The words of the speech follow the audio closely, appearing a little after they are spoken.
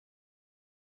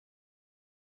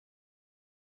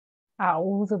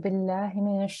أعوذ بالله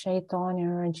من الشيطان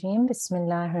الرجيم بسم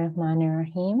الله الرحمن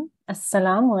الرحيم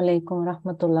Assalamu alaikum wa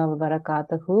rahmatullahi wa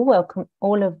barakatuhu. Welcome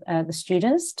all of the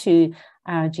students to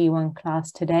our G1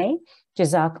 class today.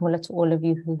 Jazakumullah to all of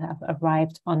you who have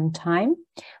arrived on time.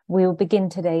 We'll begin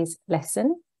today's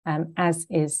lesson as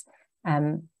is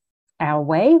our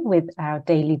way with our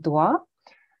daily dua.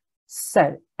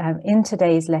 So in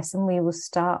today's lesson we will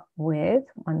start with,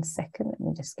 one second, let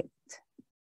me just get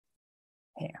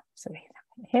here. So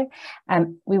here.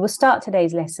 We will start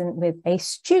today's lesson with a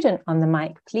student on the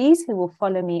mic, please, who will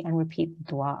follow me and repeat the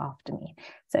dua after me.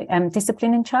 So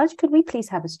discipline in charge, could we please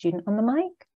have a student on the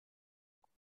mic?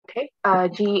 Okay,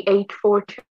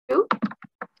 G842.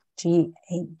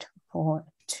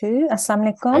 G842. Assalamu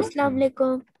alaikum. Assalamu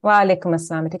alaikum. Wa alaikum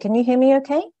assalam. Can you hear me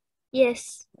okay?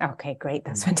 Yes. Okay, great.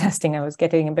 That's fantastic. I was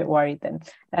getting a bit worried then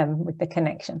with the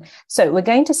connection. So we're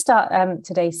going to start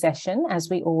today's session, as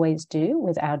we always do,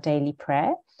 with our daily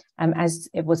prayer. As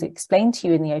it was explained to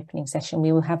you in the opening session,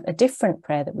 we will have a different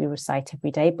prayer that we recite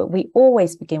every day, but we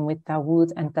always begin with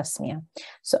Dawood and Tasmiyah.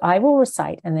 So I will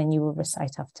recite and then you will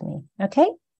recite after me.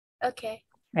 Okay? Okay.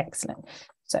 Excellent.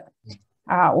 So,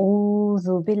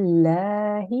 أعوذ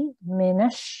بالله من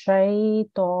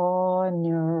الشيطان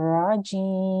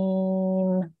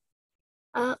الرجيم.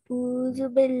 أعوذ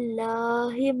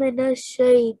بالله من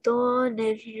الشيطان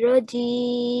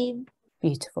الرجيم.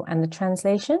 Beautiful. And the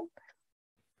translation?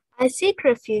 I seek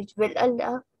refuge with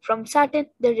Allah from Satan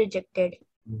the rejected.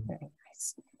 Very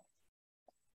nice.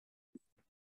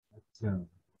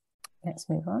 Let's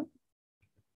move on.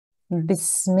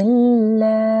 بسم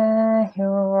الله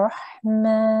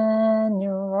الرحمن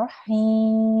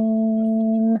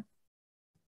الرحيم.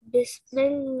 بسم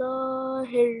الله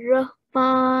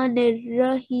الرحمن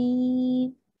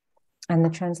الرحيم. And the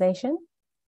translation?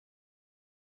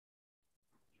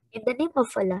 In the name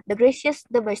of Allah, the gracious,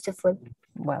 the merciful.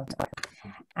 Well done.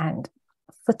 And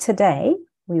for today,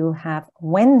 we will have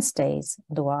Wednesday's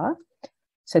dua.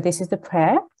 So this is the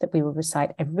prayer that we will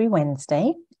recite every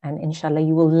Wednesday. And inshallah,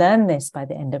 you will learn this by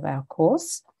the end of our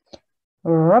course.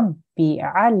 Rabbi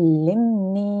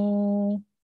alimni.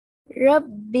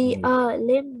 Rabbi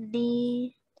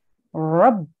alimni.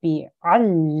 Rabbi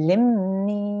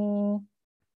alimni.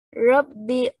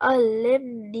 Rabbi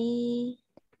alimni.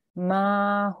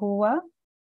 Ma huwa.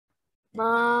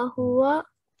 Ma huwa.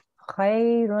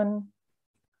 Khayrun.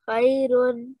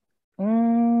 Khayrun.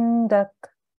 Indak.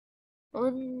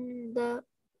 Unda.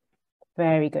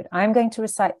 Very good. I'm going to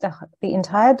recite the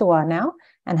entire dua now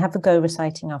and have a go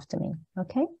reciting after me.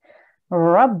 Okay?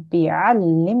 Rabbi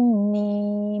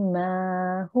alimni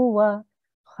ma huwa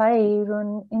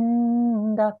khayrun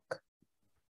indak.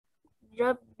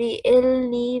 Rabbi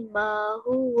ilni ma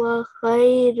huwa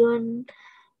khayrun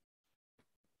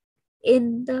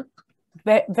indak.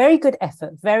 Very good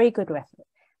effort. Very good effort.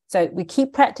 So we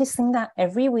keep practicing that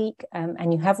every week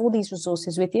and you have all these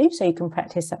resources with you so you can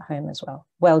practice at home as well.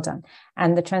 Well done.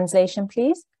 And the translation,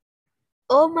 please.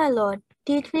 Oh my Lord,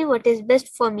 teach me what is best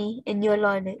for me in your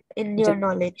knowledge.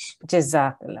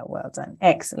 Jazakallah, well done.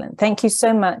 Excellent. Thank you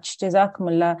so much.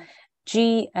 Jazakumullah.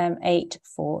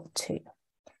 G842.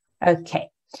 Okay.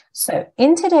 So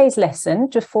in today's lesson,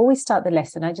 before we start the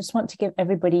lesson, I just want to give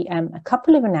everybody a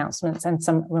couple of announcements and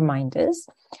some reminders.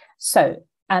 So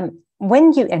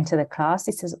when you enter the class,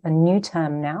 this is a new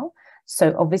term now.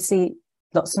 So obviously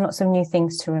lots and lots of new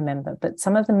things to remember, but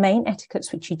some of the main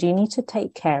etiquettes which you do need to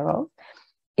take care of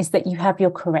is that you have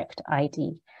your correct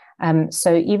ID.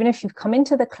 So even if you've come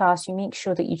into the class, you make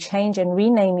sure that you change and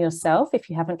rename yourself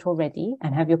if you haven't already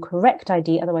and have your correct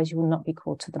ID, otherwise you will not be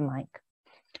called to the mic.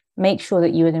 Make sure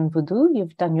that you are in wudu,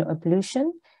 you've done your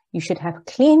ablution. You should have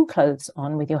clean clothes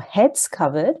on with your heads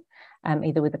covered,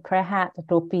 either with a prayer hat, a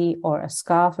topi, or a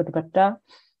scarf or dupatta.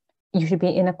 You should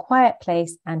be in a quiet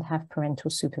place and have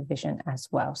parental supervision as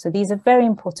well. So these are very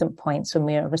important points when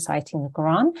we are reciting the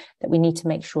Quran, that we need to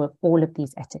make sure of all of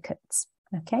these etiquettes.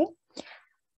 Okay.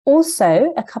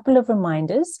 Also, a couple of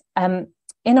reminders. In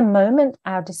a moment,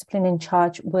 our discipline in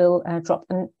charge will drop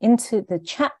into the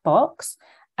chat box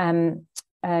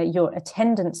your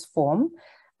attendance form.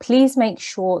 Please make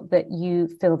sure that you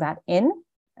fill that in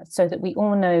so that we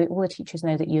all know, all the teachers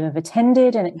know that you have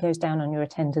attended and it goes down on your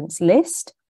attendance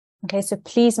list. Okay, so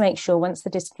please make sure once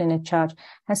the discipline in charge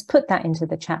has put that into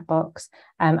the chat box,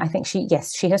 I think she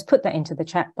has put that into the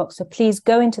chat box. So please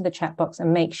go into the chat box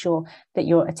and make sure that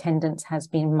your attendance has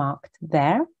been marked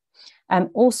there.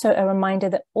 Also a reminder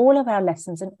that all of our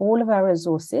lessons and all of our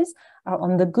resources are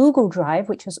on the Google Drive,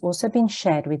 which has also been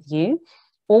shared with you.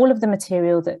 all of the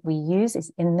material that we use is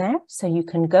in there. So you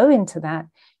can go into that,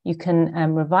 you can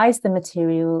revise the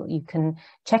material, you can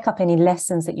check up any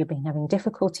lessons that you've been having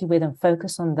difficulty with and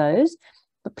focus on those.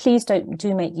 But please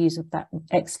do make use of that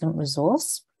excellent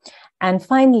resource. And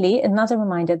finally, another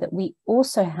reminder that we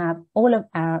also have all of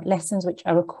our lessons which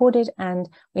are recorded and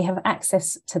we have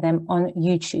access to them on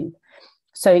YouTube.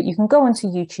 So you can go onto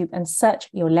YouTube and search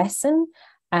your lesson,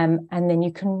 and then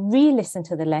you can re-listen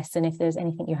to the lesson if there's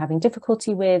anything you're having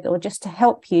difficulty with, or just to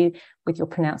help you with your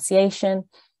pronunciation.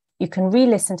 You can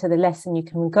re-listen to the lesson, you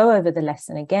can go over the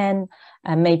lesson again,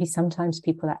 and maybe sometimes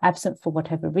people are absent for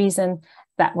whatever reason.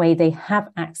 That way they have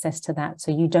access to that, so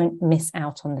you don't miss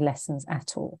out on the lessons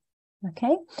at all.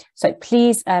 Okay, so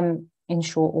please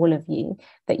ensure all of you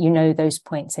that you know those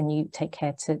points and you take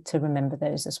care to remember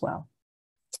those as well.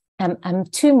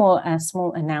 And two more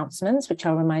small announcements, which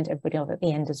I'll remind everybody of at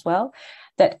the end as well,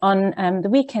 that on the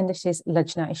weekend it is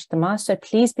Lajna Ijtima, so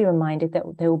please be reminded that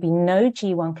there will be no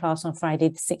G1 class on Friday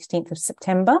the 16th of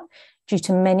September due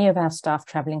to many of our staff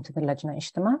travelling to the Lajna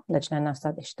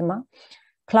Nasad Ijtima.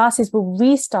 Classes will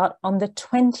restart on the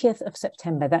 20th of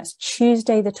September, that's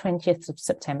Tuesday the 20th of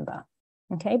September,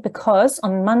 okay, because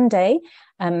on Monday,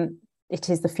 it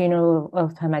is the funeral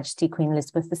of Her Majesty Queen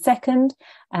Elizabeth II,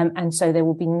 and so there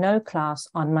will be no class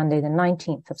on Monday the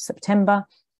 19th of September.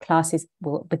 Classes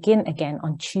will begin again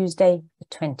on Tuesday the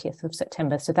 20th of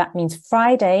September. So that means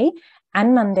Friday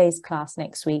and Monday's class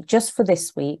next week, just for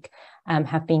this week,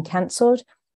 have been cancelled,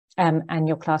 and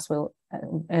your class will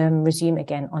resume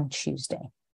again on Tuesday.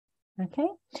 Okay,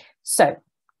 so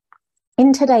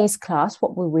in today's class,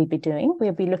 what will we be doing?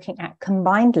 We'll be looking at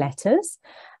combined letters.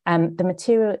 The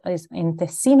material is in the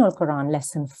Talimul-Quran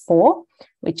lesson 4,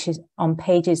 which is on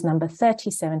pages number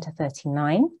 37 to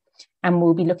 39. And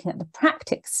we'll be looking at the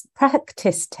practice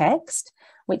text,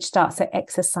 which starts at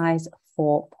exercise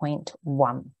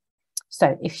 4.1.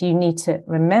 So if you need to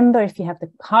remember, if you have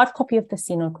the hard copy of the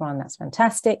Talimul-Quran, that's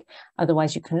fantastic.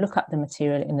 Otherwise, you can look up the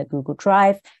material in the Google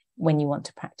Drive when you want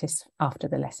to practice after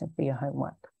the lesson for your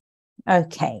homework.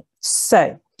 Okay,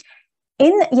 so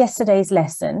in yesterday's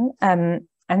lesson,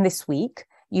 and this week,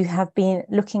 you have been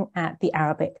looking at the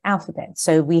Arabic alphabet.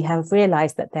 So we have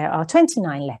realized that there are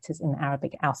 29 letters in the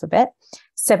Arabic alphabet.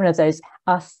 7 of those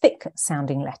are thick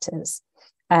sounding letters.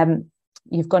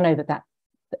 You've gone over that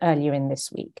earlier in this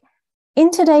week.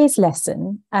 In today's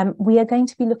lesson, we are going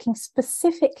to be looking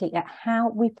specifically at how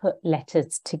we put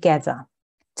letters together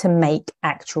to make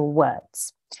actual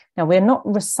words. Now, we're not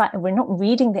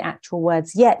reading the actual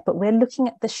words yet, but we're looking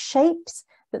at the shapes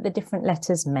that the different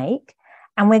letters make.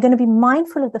 And we're going to be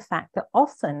mindful of the fact that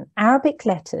often Arabic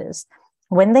letters,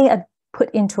 when they are put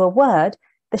into a word,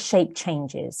 the shape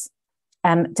changes,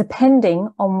 depending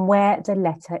on where the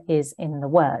letter is in the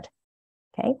word.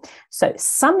 Okay, so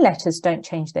some letters don't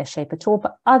change their shape at all,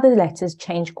 but other letters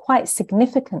change quite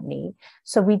significantly.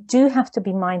 So we do have to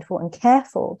be mindful and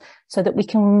careful so that we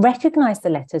can recognize the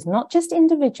letters, not just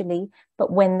individually,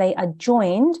 but when they are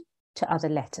joined to other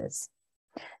letters.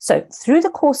 So through the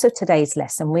course of today's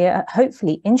lesson, we are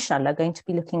hopefully, inshallah, going to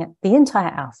be looking at the entire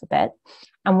alphabet,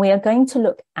 and we are going to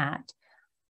look at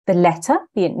the letter,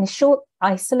 the initial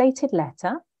isolated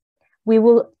letter. We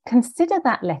will consider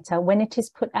that letter when it is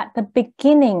put at the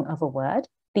beginning of a word,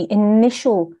 the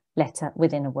initial letter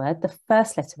within a word, the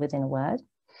first letter within a word.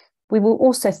 We will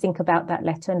also think about that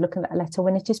letter and look at that letter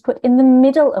when it is put in the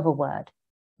middle of a word,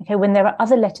 okay, when there are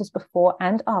other letters before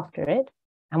and after it,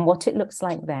 and what it looks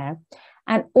like there.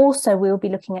 And also we'll be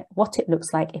looking at what it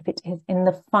looks like if it is in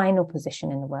the final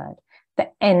position in the word, the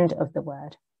end of the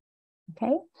word,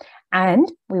 okay?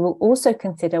 And we will also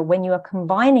consider when you are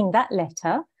combining that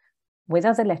letter with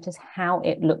other letters, how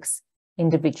it looks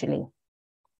individually,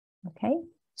 okay?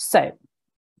 So,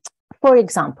 for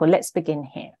example, let's begin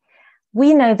here.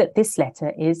 We know that this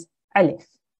letter is Alif,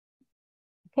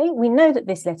 okay? We know that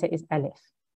this letter is Alif.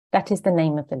 That is the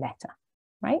name of the letter,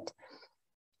 right?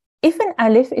 If an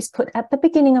alif is put at the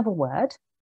beginning of a word,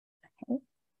 okay,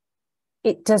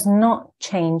 it does not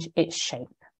change its shape.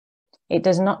 It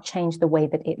does not change the way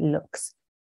that it looks.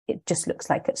 It just looks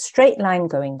like a straight line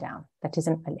going down. That is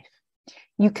an alif.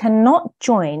 You cannot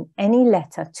join any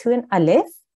letter to an alif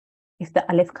if the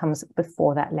alif comes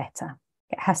before that letter.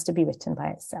 It has to be written by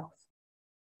itself,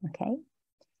 okay?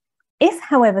 If,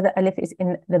 however, the alif is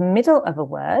in the middle of a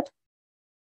word,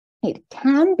 it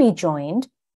can be joined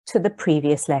to the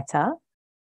previous letter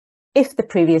if the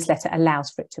previous letter allows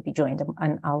for it to be joined,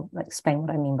 and I'll explain what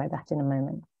I mean by that in a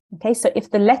moment. Okay, so if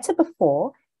the letter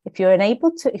before, if you're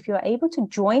able to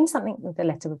join something with the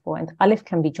letter before, and the alif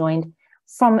can be joined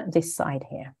from this side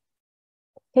here.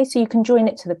 Okay, so you can join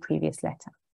it to the previous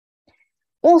letter.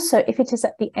 Also, if it is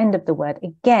at the end of the word,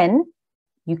 again,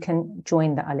 you can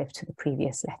join the alif to the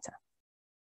previous letter.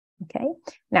 Okay,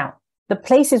 now the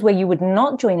places where you would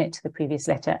not join it to the previous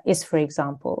letter is, for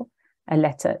example, a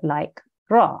letter like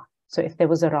ra. So if there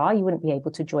was a ra, you wouldn't be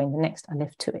able to join the next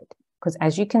alif to it, because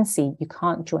as you can see, you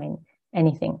can't join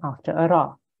anything after a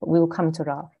ra, but we will come to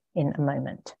ra in a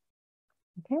moment.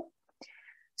 Okay,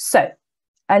 so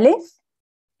alif,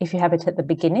 if you have it at the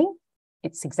beginning,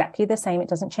 it's exactly the same. It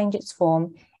doesn't change its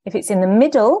form. If it's in the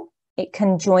middle, it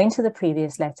can join to the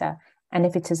previous letter. And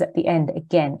if it is at the end,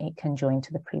 again, it can join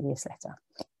to the previous letter.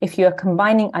 If you are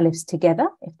combining alifs together,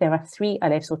 if there are 3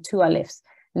 alifs or 2 alifs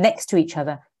next to each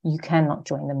other, you cannot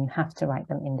join them. You have to write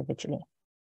them individually.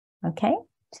 Okay,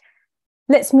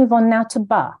 let's move on now to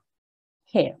ba.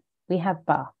 Here we have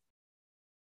ba.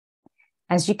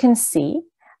 As you can see,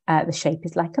 the shape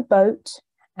is like a boat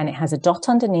and it has a dot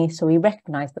underneath, so we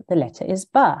recognize that the letter is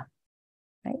ba.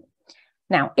 Right?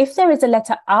 Now, if there is a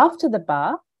letter after the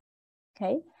ba,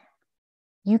 okay,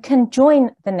 you can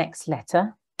join the next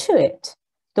letter to it.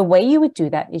 The way you would do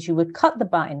that is you would cut the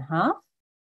ba in half,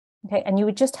 okay, and you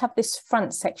would just have this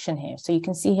front section here. So you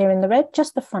can see here in the red,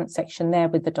 just the front section there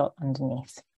with the dot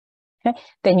underneath. Okay,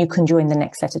 then you can join the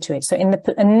next letter to it. So in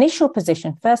the initial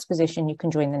position, first position, you can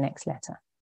join the next letter.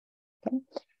 Okay.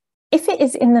 If it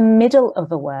is in the middle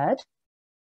of a word,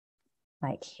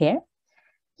 like here,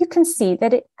 you can see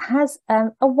that it has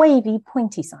a wavy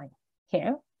pointy sign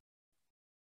here.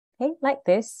 Okay, like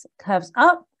this, curves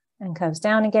up and curves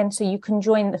down again. So you can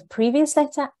join the previous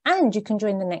letter and you can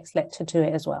join the next letter to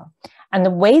it as well. And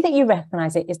the way that you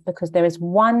recognize it is because there is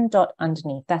 1 dot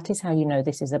underneath. That is how you know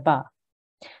this is a ba.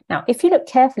 Now, if you look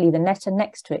carefully, the letter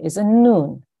next to it is a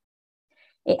noon.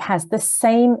 It has the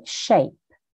same shape.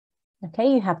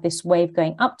 Okay, you have this wave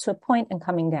going up to a point and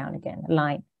coming down again, a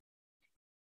line.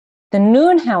 The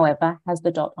noon, however, has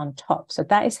the dot on top. So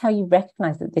that is how you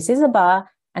recognize that this is a ba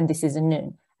and this is a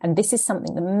noon. And this is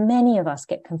something that many of us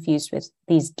get confused with,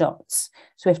 these dots.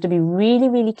 So we have to be really,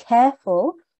 really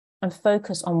careful and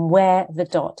focus on where the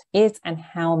dot is and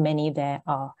how many there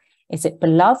are. Is it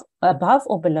above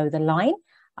or below the line?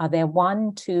 Are there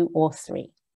 1, 2, or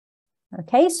 3?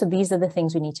 Okay, so these are the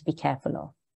things we need to be careful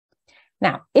of.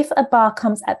 Now, if a ba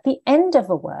comes at the end of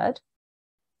a word,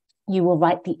 you will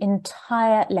write the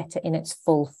entire letter in its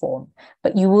full form,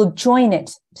 but you will join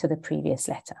it to the previous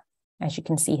letter, as you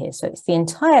can see here. So it's the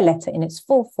entire letter in its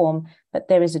full form, but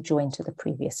there is a join to the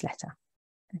previous letter.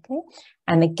 Okay,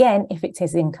 and again, if it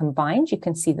is in combined, you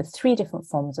can see the 3 different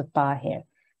forms of ba here.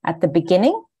 At the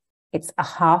beginning, it's a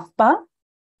half ba.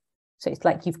 So it's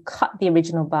like you've cut the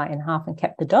original ba in half and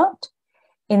kept the dot.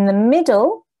 In the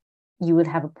middle, you would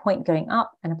have a point going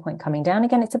up and a point coming down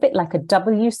again. It's a bit like a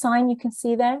W sign you can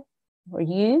see there, or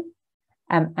U.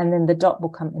 And then the dot will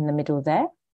come in the middle there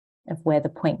of where the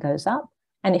point goes up.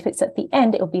 And if it's at the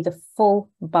end, it will be the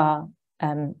full ba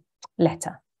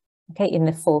letter, okay, in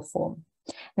the full form.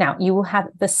 Now, you will have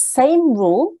the same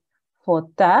rule for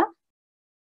ta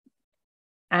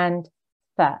and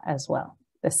tha as well.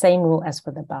 The same rule as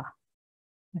for the ba.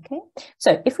 Okay,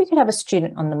 so if we could have a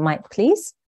student on the mic,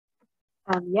 please.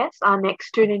 Yes, our next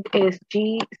student is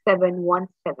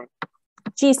G717.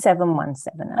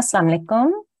 G717. Assalamu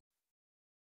alaikum.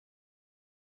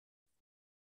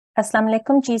 Assalamu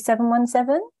alaikum,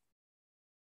 G717.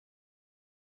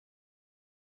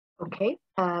 Okay,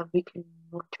 we can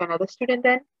move to another student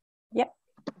then. Yep.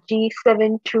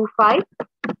 G725.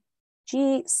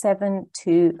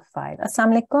 G725.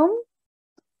 Assalamu alaikum.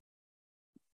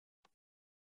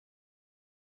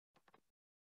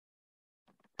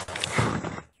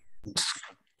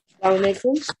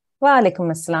 Wa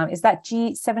alaikum assalam. Is that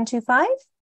G725?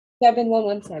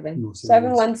 7117. No,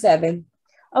 717.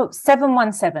 Oh,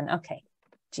 717. Okay.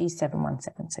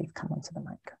 G717. So you've come onto the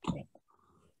mic. Okay.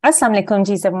 Assalamu alaikum,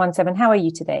 G717. How are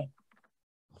you today?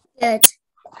 Good.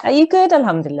 Are you good?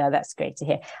 Alhamdulillah. That's great to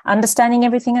hear. Understanding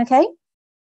everything okay?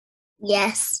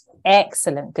 Yes.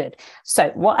 Excellent. Good. So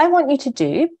what I want you to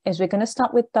do is we're going to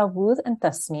start with Tawud and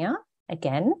Tasmiyah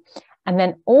again. And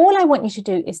then all I want you to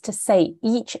do is to say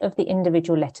each of the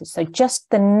individual letters. So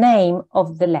just the name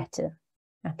of the letter.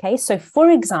 Okay, so for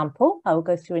example, I will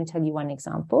go through and tell you one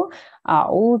example.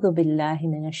 A'udhu billahi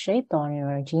minash shaitanir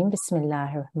rajim.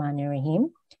 Bismillahir rahmanir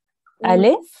rahim.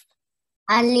 Alif.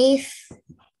 Alif.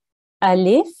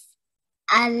 Alif.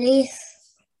 Alif.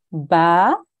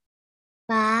 Ba.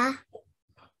 Ba.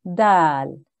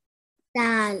 Dal.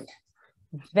 Dal.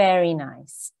 Very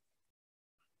nice.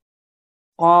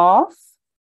 Qaf.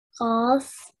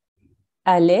 Qaf.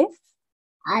 Alif.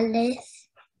 Alif.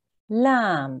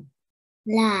 Lam.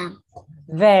 Lam.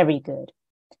 Very good.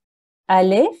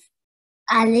 Alif.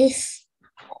 Alif.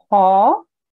 Ha,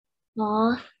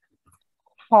 Ha.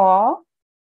 ha.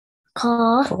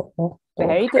 Ka.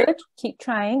 Very good. Keep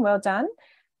trying. Well done.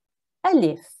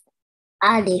 Alif,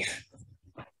 Alif.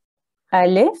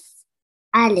 alif,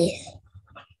 Alif.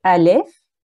 alif,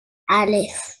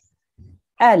 Alif.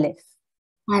 alif.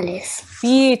 Alif.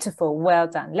 Beautiful. Well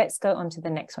done. Let's go on to the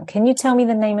next one. Can you tell me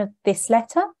the name of this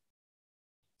letter?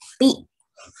 B.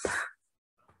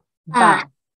 Ba.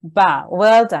 Ba.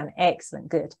 Well done. Excellent.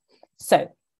 Good.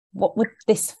 So what would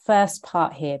this first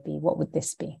part here be? What would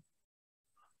this be?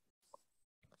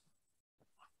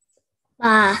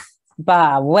 Ba.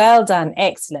 Ba. Well done.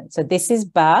 Excellent. So this is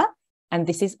ba, and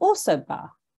this is also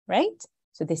ba, right?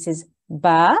 So this is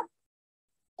ba,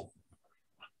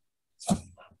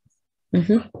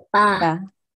 Ba. ba,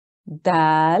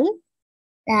 dal,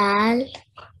 Dal.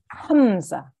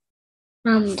 hamza.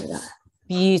 Hamza.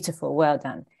 Beautiful. Well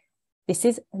done. This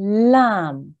is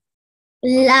lam.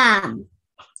 Lam.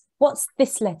 What's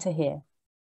this letter here?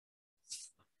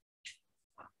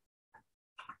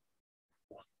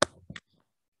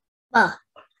 Ba.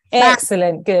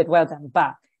 Excellent. Good. Well done.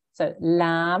 Ba. So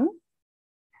lam,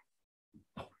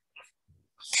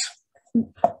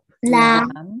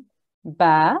 Lam.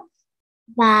 ba,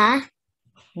 Ba.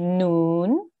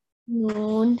 noon,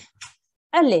 Noon.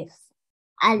 alif.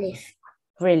 Alif.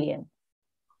 Brilliant.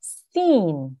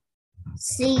 Seen,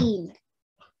 Sin.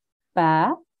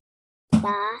 ba,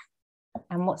 Ba.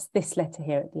 and what's this letter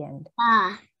here at the end?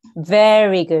 Ba.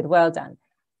 Very good. Well done.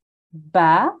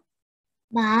 Ba,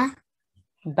 Ba.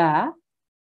 ba,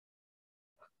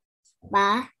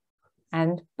 Ba.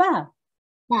 and ba.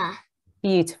 Ba.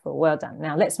 Beautiful. Well done.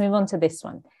 Now let's move on to this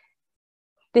one.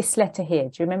 This letter here.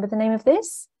 Do you remember the name of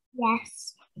this?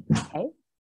 Yes. Okay.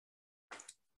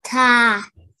 Ta.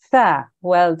 Tha.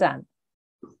 Well done.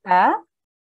 Ta,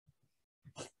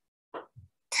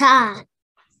 Ta.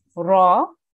 ra,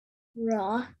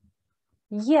 Ra.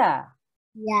 ya.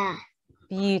 Ya.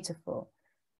 Beautiful.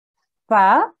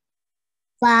 Fa,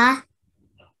 Fa.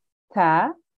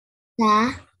 ta,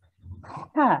 Ta.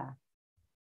 ha,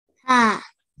 Ha.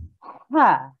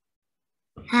 ha.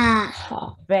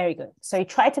 Ha. Very good. So you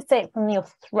try to say it from your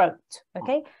throat.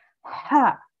 Okay.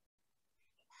 Ha.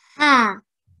 Ha.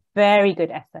 Very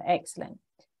good effort. Excellent.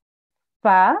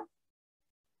 Fa,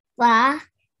 Fa.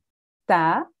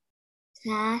 ta,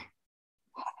 Ta.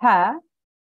 ha,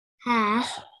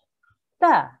 Ha.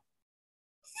 ta.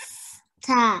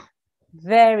 Ta.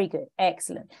 Very good.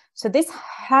 Excellent. So this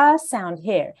ha sound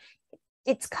here,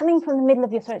 it's coming from the middle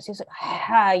of your throat. So it's like,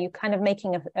 ha, you're kind of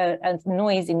making a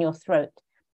noise in your throat.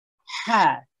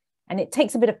 Ha. And it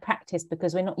takes a bit of practice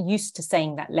because we're not used to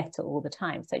saying that letter all the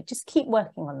time. So just keep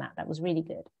working on that. That was really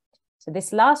good. So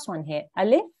this last one here,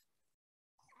 alif,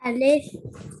 Alif.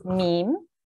 mim,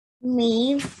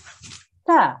 Mim.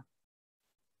 ta.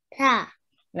 Ta.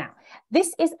 Now,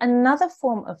 this is another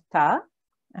form of ta,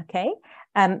 okay?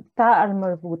 Ta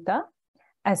al-marbuta.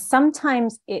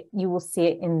 Sometimes you will see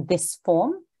it in this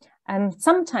form, and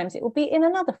sometimes it will be in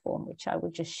another form, which I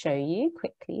will just show you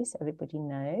quickly so everybody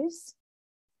knows.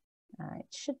 It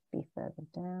should be further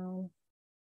down.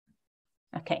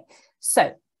 Okay,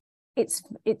 so it's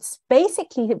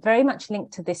basically very much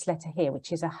linked to this letter here,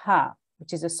 which is a ha,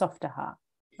 which is a softer ha,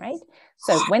 right?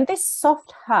 So when this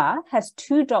soft ha has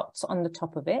two dots on the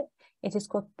top of it, it is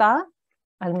called ta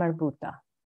al-marbuta.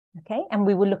 Okay, and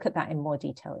we will look at that in more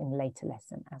detail in a later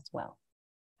lesson as well.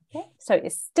 Okay, so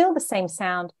it's still the same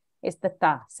sound, it's the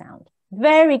ta sound.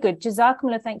 Very good.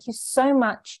 Jazakumullah, thank you so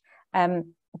much.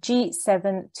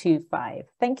 G725.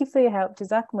 Thank you for your help.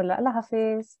 Jazakumullah. Allah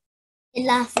Hafiz.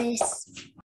 Allah Hafiz.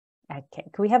 Okay,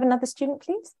 can we have another student,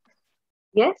 please?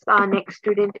 Yes, our next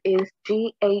student is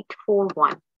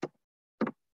G841.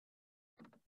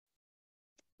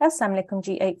 Assalamu alaikum,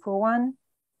 G841.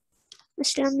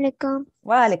 Assalamu alaikum.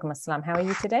 Wa alaikum assalam. How are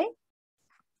you today?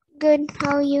 Good.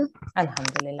 How are you?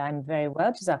 Alhamdulillah, I'm very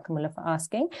well. Jazakumullah for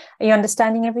asking. Are you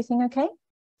understanding everything okay?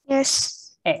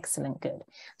 Yes. Excellent, good.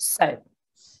 So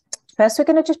first we're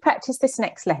going to just practice this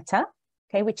next letter,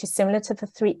 okay, which is similar to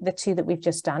the two that we've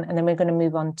just done, and then we're going to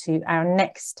move on to our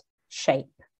next shape.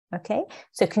 Okay,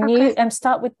 so can you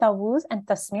start with Tawuz and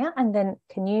Tasmiya, and then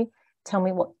can you tell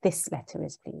me what this letter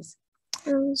is, please?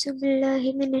 أعوذ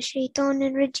بالله من الشيطان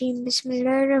الرجيم بسم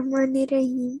الله الرحمن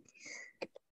الرحيم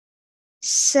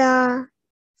Sa.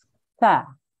 Tha.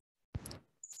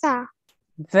 Sa.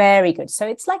 Very good. So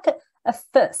it's like a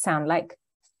th sound, like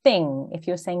thing, if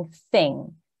you're saying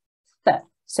thing. Th.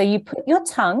 So you put your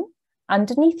tongue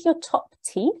underneath your top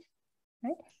teeth,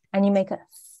 right? And you make a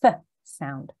th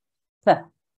sound. Th.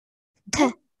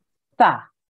 Ta. Tha.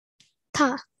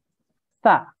 Ta.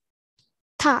 Tha.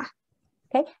 Ta.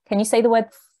 Okay. Can you say the word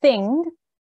thing,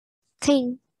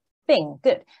 thing, thing.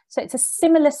 Good. So it's a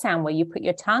similar sound where you put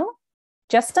your tongue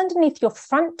just underneath your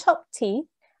front top teeth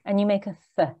and you make a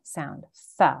th sound.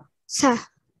 Th. sa,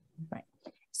 Right.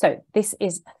 So this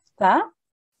is th,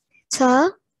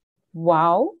 th,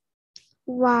 wow,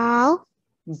 wow,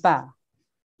 ba.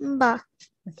 ba.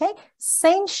 Okay.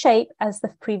 Same shape as the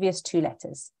previous two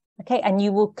letters. Okay. And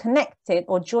you will connect it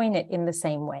or join it in the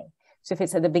same way. So if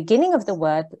it's at the beginning of the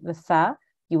word, the th,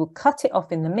 you will cut it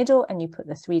off in the middle and you put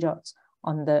the 3 dots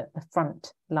on the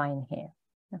front line here.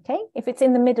 Okay. If it's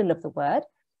in the middle of the word,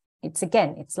 it's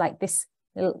like this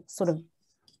little sort of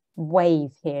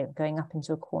wave here going up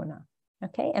into a corner.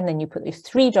 Okay. And then you put the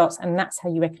 3 dots and that's how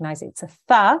you recognize it's a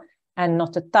th and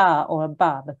not a ta or a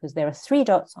ba, because there are 3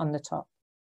 dots on the top.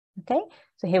 Okay.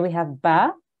 So here we have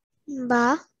ba,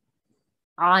 Ba,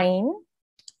 ain,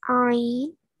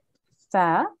 ain,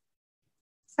 fa,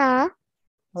 fa,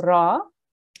 ra,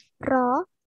 ra,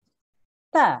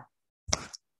 ta.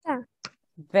 ta.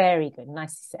 Very good.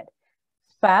 Nicely said.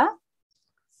 Fa,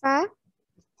 fa,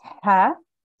 ha,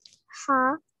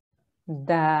 ha,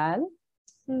 dal,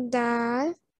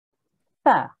 dal,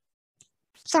 tha.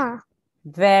 sa.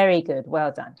 Very good.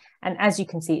 Well done. And as you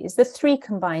can see, it's the 3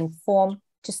 combined form,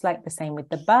 just like the same with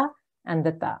the ba and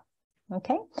the tha.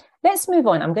 Okay, let's move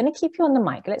on. I'm going to keep you on the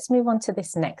mic. Let's move on to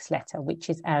this next letter, which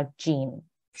is our jim.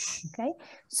 Okay,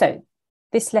 so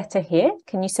this letter here,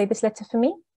 can you say this letter for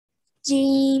me?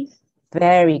 Jim,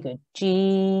 Very good.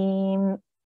 Jim.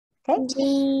 Okay,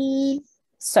 jim,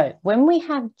 so when we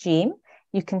have jim,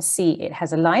 you can see it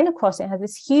has a line across. It has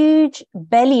this huge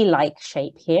belly-like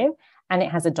shape here, and it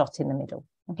has a dot in the middle.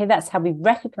 Okay, that's how we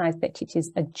recognize that it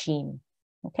is a jim.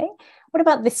 Okay, what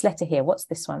about this letter here? What's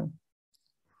this one?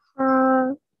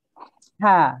 ha,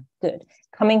 Ha. Good.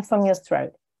 Coming from your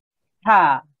throat.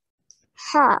 Ha.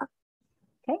 ha,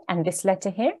 Okay, and this letter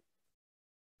here?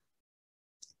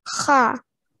 ha,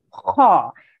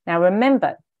 Ha. Now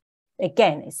remember,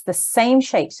 again, it's the same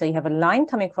shape. So you have a line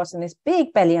coming across and this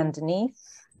big belly underneath,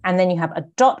 and then you have a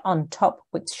dot on top,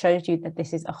 which shows you that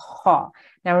this is a ha.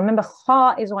 Now remember,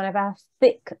 ha is one of our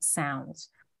thick sounds.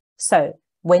 So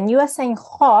when you are saying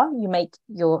ha, you make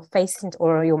your face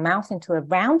or your mouth into a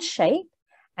round shape,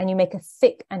 and you make a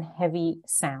thick and heavy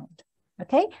sound.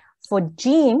 Okay, for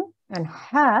jim and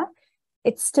ha,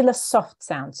 it's still a soft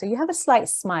sound. So you have a slight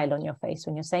smile on your face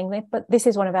when you're saying that, but this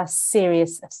is one of our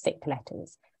serious thick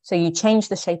letters. So you change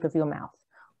the shape of your mouth.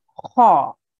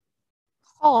 Ha.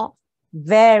 ha,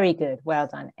 Very good. Well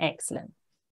done. Excellent.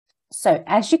 So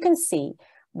as you can see,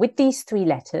 with these 3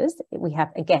 letters, we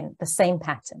have, again, the same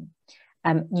pattern.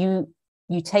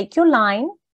 You take your line,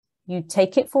 you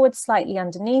take it forward slightly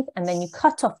underneath, and then you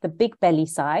cut off the big belly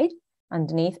side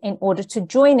underneath in order to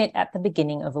join it at the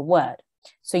beginning of a word.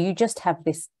 So you just have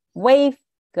this wave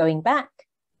going back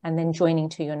and then joining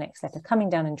to your next letter, coming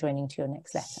down and joining to your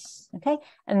next letter. Okay,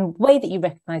 and the way that you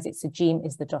recognize it's a jim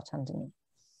is the dot underneath.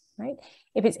 Right?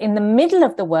 If it's in the middle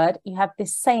of the word, you have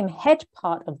this same head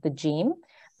part of the jim,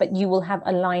 but you will have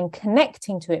a line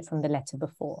connecting to it from the letter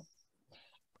before.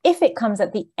 If it comes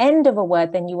at the end of a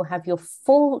word, then you will have your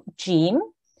full jim,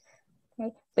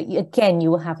 okay? But again, you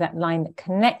will have that line that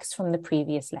connects from the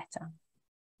previous letter.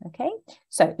 Okay,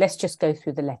 so let's just go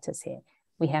through the letters here.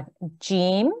 We have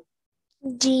jim,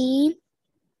 jim,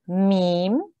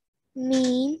 mim,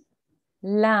 mim,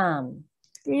 lam.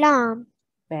 lam,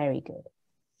 Very good.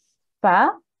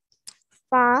 Fa.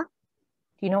 fa,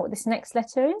 Do you know what this next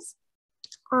letter is?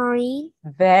 ain,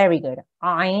 Very good.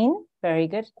 Ain. Very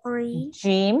good. ain,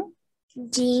 Jim.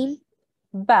 jim,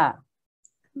 Ba.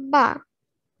 ba,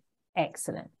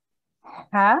 Excellent.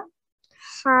 Ha.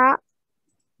 ha,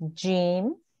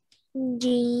 Jim.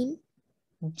 jim,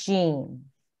 Jim.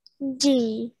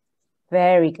 jim,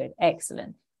 Very good.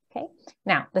 Excellent. Okay.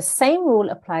 Now, the same rule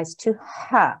applies to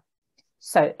ha.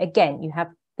 So again, you have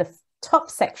the top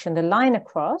section, the line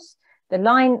across, the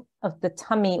line of the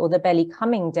tummy or the belly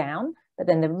coming down, but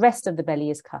then the rest of the belly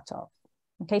is cut off.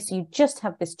 Okay, so you just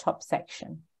have this top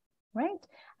section, right?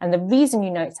 And the reason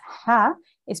you know it's ha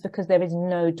is because there is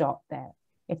no dot there.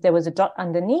 If there was a dot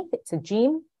underneath, it's a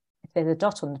jim. If there's a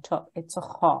dot on the top, it's a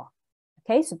ha.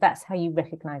 Okay, so that's how you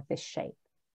recognize this shape.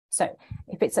 So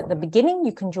if it's at the beginning,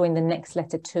 you can join the next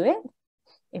letter to it.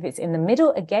 If it's in the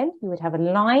middle, again, you would have a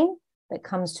line that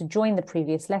comes to join the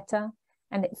previous letter.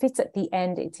 And if it's at the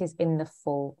end, it is in the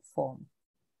full form.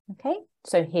 Okay,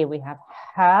 so here we have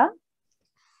ha,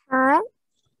 ha,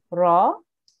 ra,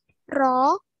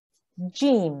 ra,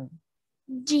 jim,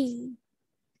 jim,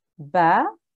 ba,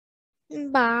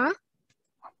 ba,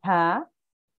 ha,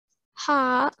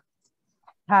 ha,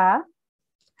 ha,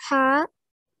 ha,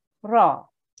 ra.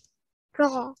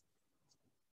 ra.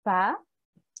 fa,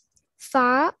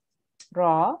 fa,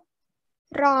 ra,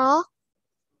 ra,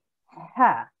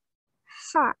 ha.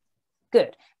 ha.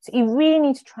 Good. So you really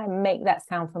need to try and make that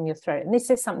sound from your throat. And this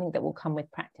is something that will come with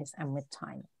practice and with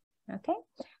time. Okay.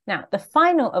 Now, the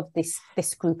final of this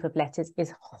group of letters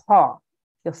is ha,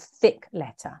 your thick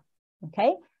letter.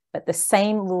 Okay. But the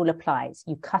same rule applies.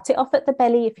 You cut it off at the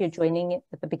belly if you're joining it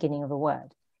at the beginning of a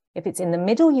word. If it's in the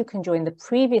middle, you can join the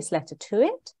previous letter to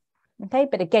it. Okay.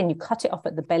 But again, you cut it off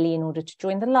at the belly in order to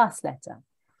join the last letter.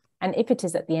 And if it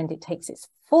is at the end, it takes its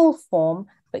full form,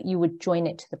 but you would join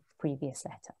it to the previous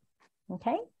letter.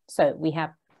 Okay, so we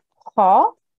have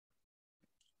ha,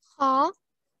 Ha,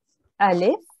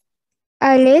 alif,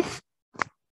 alif,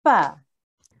 fa,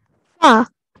 fa,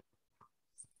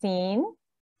 sin,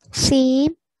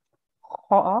 sin,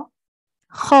 ha,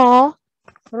 ha,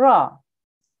 ra,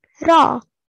 ra,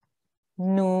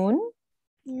 noon,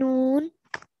 noon,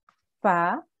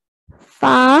 fa,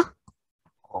 fa,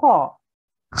 ha.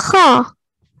 ha.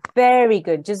 Very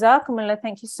good. Jazakumullah.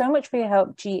 Thank you so much for your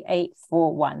help,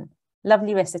 G841.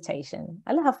 Lovely recitation.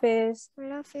 Allah Hafiz.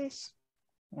 Hafiz.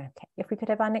 Okay, if we could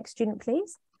have our next student,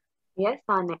 please. Yes,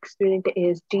 our next student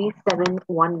is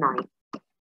G719.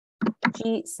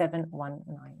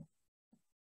 G719.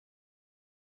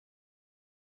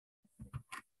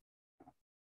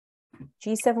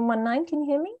 G719, can you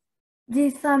hear me?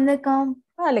 Ji, Assalamualaikum.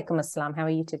 Walaikum assalam. How are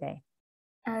you today?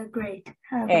 Great.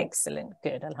 Excellent.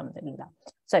 Good. Alhamdulillah.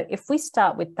 So if we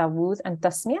start with Tawuz and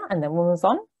Tasmiyah and then we'll move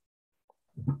on.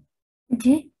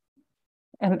 Ji,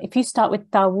 If you start with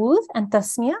Tawuz and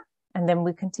Tasmiyah and then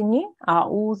we continue.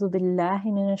 A'udhu billahi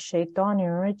minash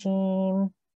shaitanir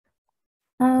rajim.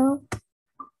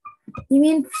 you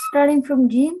mean starting from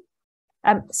Jim?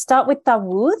 Start with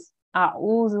Tawuz.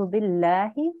 A'udhu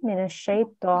billahi minash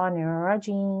shaitanir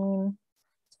rajim.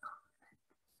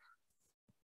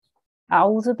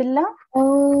 A'udhu billah.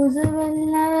 أعوذ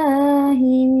بالله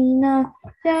من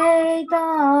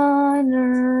الشيطان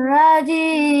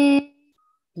الرجيم.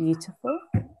 Beautiful.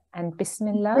 And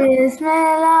Bismillah. بسم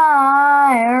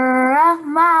الله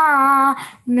الرحمن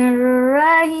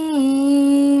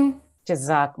الرحيم.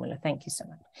 Jazakumullah. Thank you so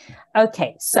much.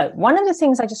 Okay, so one of the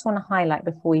things I just want to highlight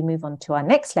before we move on to our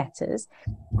next letters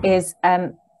is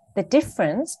the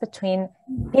difference between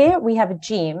here we have a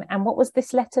Jim and what was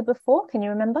this letter before? Can you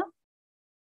remember?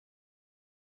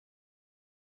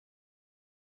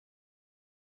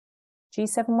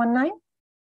 G719?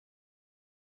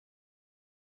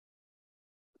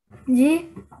 Ji,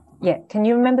 Yeah, can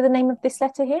you remember the name of this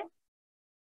letter here?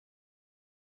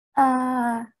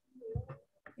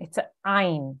 It's an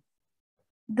Ain.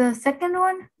 the second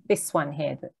one? This one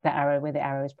here, the arrow where the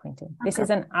arrow is pointing. This is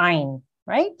an Ain,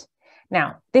 right?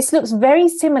 Now, this looks very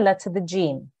similar to the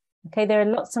Jim. Okay, there are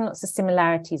lots and lots of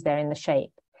similarities there in the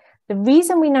shape. The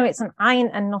reason we know it's an Ain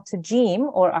and not a Jim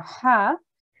or a Ha,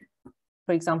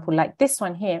 for example, like this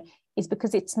one here, is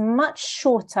because it's much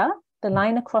shorter. The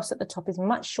line across at the top is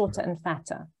much shorter and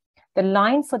fatter. The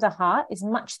line for the Ha is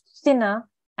much thinner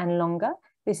and longer.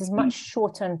 This is much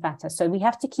shorter and fatter. So we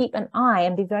have to keep an eye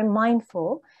and be very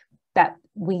mindful that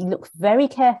we look very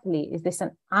carefully. Is this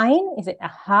an Ain? Is it a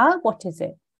Ha? What is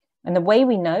it? And the way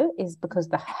we know is because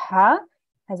the Ha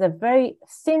has a very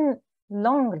thin,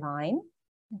 long line,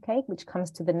 okay, which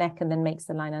comes to the neck and then makes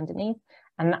the line underneath.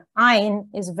 And the Ain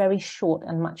is very short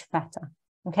and much fatter.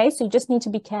 Okay, so you just need to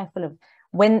be careful of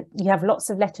when you have lots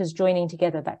of letters joining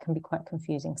together, that can be quite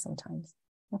confusing sometimes.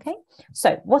 Okay,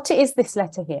 so what is this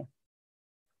letter here?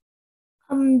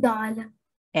 Dal.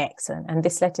 Excellent. And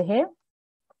this letter here?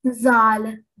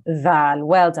 Zal. Zal.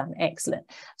 Well done. Excellent.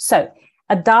 So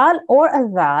a dal or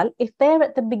a zal, if they're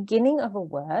at the beginning of a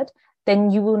word,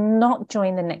 then you will not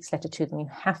join the next letter to them. You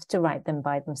have to write them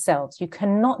by themselves. You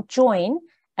cannot join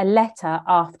a letter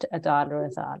after a dal or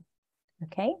a zal.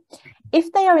 Okay.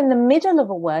 If they are in the middle of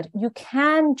a word, you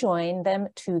can join them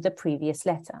to the previous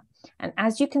letter. And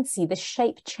as you can see, the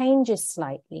shape changes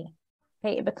slightly.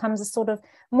 Okay. It becomes a sort of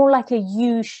more like a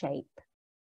U shape,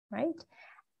 right?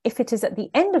 If it is at the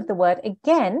end of the word,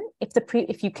 again,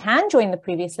 if you can join the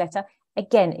previous letter,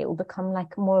 again, it will become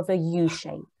like more of a U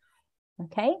shape.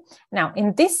 Okay. Now,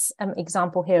 in this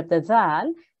example here of the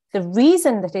dal, the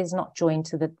reason that it is not joined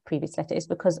to the previous letter is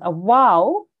because a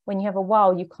waw, when you have a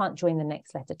waw, you can't join the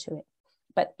next letter to it.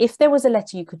 But if there was a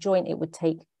letter you could join, it would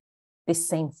take this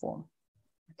same form.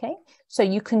 Okay, so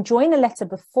you can join a letter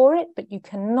before it, but you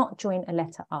cannot join a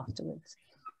letter afterwards.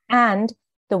 And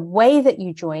the way that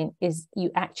you join is you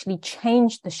actually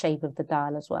change the shape of the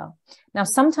dal as well. Now,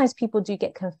 sometimes people do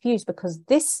get confused because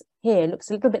this here looks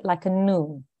a little bit like a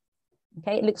noon.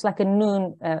 Okay, it looks like a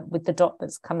noon with the dot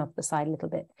that's come up the side a little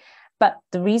bit. But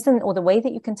the reason or the way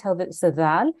that you can tell that it's a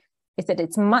dal is that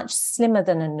it's much slimmer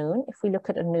than a noon. If we look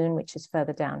at a noon, which is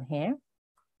further down here,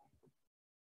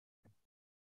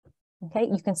 okay,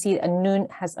 you can see a noon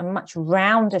has a much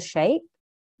rounder shape,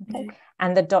 okay,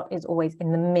 and the dot is always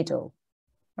in the middle,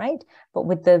 right? But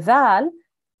with the dal,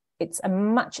 it's a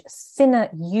much thinner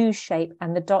U shape,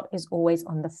 and the dot is always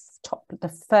on the top, the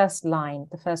first line,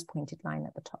 the first pointed line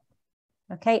at the top.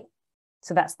 Okay,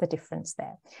 so that's the difference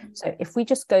there. So if we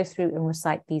just go through and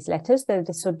recite these letters, so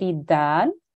this would be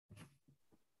dal,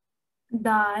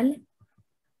 Dal,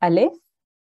 alif,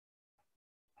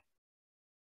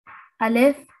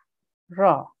 Alif.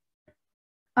 ra.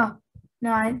 Oh,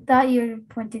 no, I thought you were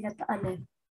pointing at the Alif.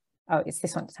 Oh, it's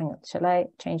this one. Hang on, shall I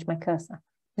change my cursor?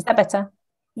 Is that better?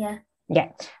 Yeah. Yeah.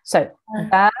 So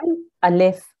dal,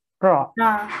 alif, ra.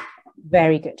 Ra.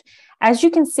 Very good. As you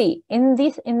can see, in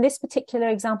this particular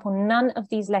example, none of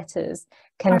these letters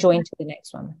can join to the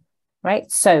next one, right?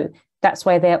 So that's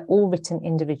why they're all written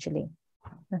individually.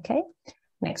 Okay.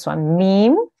 Next one,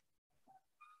 mim,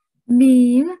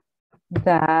 Mim.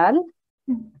 dal,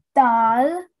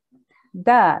 Dal.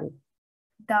 dal.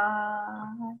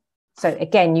 Dal. So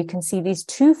again, you can see these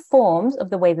two forms of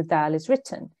the way the dal is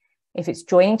written. If it's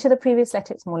joining to the previous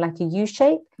letter, it's more like a U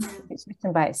shape. If it's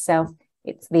written by itself,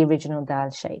 it's the original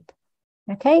dal shape.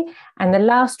 Okay, and the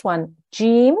last one,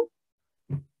 jim.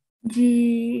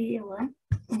 Jim.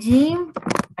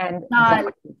 And Dal.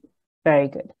 dal. Very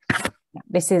good. Now,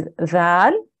 this is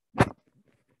dal,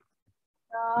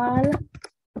 Dal.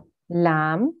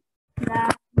 lam, Lam.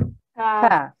 kaf,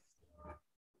 Kaf.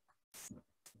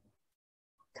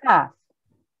 kaf,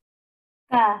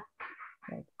 Kaf.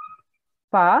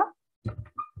 fa,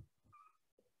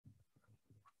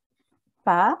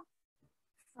 fa,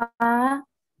 Fa.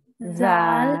 Zal.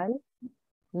 zal,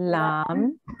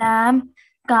 lam, Lam.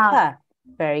 Kaf. kaf.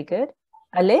 Very good.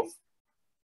 Alif,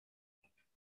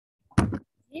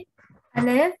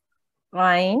 Alif.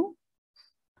 ain,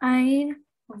 Ain.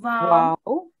 Vav.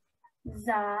 waw,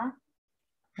 Za.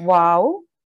 waw,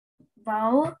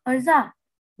 Vav or za.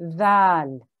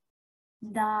 dal.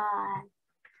 Dal.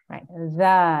 Right,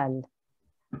 dal.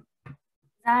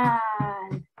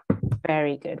 Dal.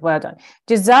 Very good. Well done.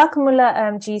 Jazakumullah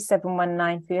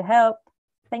G719 for your help.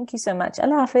 Thank you so much.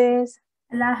 Allah Hafiz.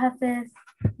 Allah Hafiz.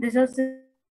 There's also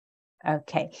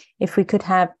Okay, if we could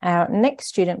have our next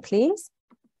student, please.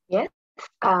 Yes.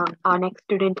 Our next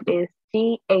student is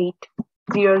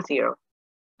G800.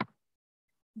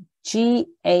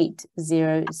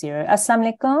 G800. Assalamu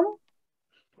alaikum.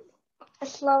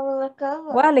 Assalamu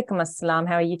alaikum. Wa alaikum assalam.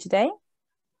 How are you today?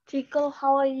 Chico,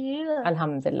 how are you?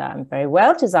 Alhamdulillah, I'm very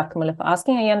well. Jazakumullah for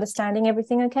asking. Are you understanding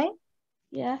everything okay?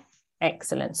 Yeah.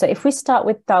 Excellent. So if we start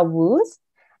with Tawuz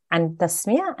and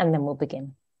Tasmiyah, and then we'll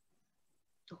begin.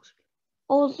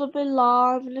 Auzu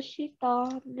billahi minash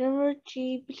shaitanir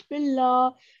rajeem.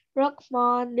 Bismillah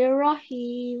rahmanir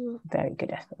rahim. Very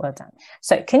good. Well done.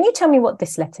 So can you tell me what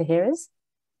this letter here is?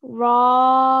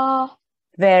 Ra.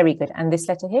 Very good. And this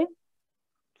letter here?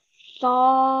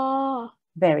 Sa.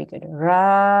 Very good.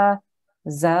 Ra,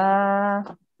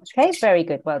 za. Okay, very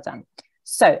good. Well done.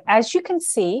 So as you can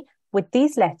see with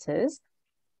these letters,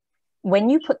 when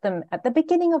you put them at the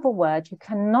beginning of a word, you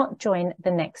cannot join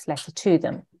the next letter to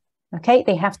them. Okay,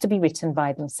 they have to be written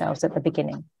by themselves at the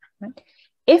beginning. Right?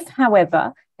 If,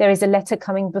 however, there is a letter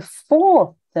coming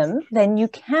before them, then you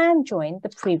can join the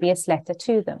previous letter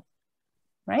to them.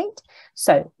 Right?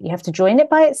 So you have to join it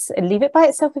by leave it by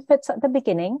itself if it's at the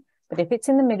beginning, but if it's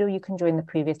in the middle, you can join the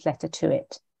previous letter to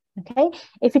it. Okay?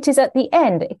 If it is at the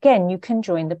end, again, you can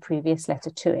join the previous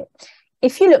letter to it.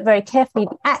 If you look very carefully,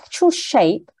 the actual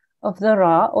shape of the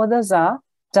ra or the za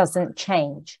doesn't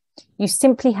change. You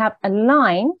simply have a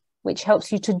line which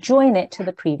helps you to join it to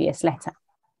the previous letter.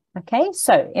 Okay,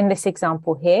 so in this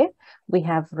example here, we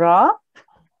have ra,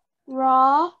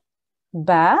 Ra.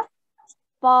 ba,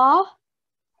 Ba.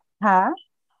 ha,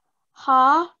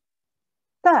 Ha.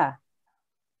 ta.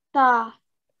 Ta.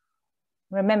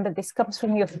 Remember, this comes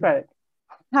from your throat.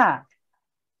 Ha.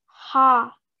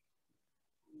 Ha.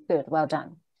 Good, well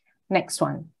done. Next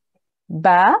one.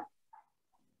 Ba,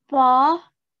 Ba.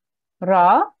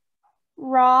 ra,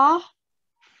 Ra.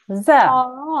 za.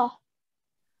 Sa.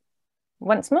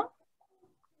 Once more.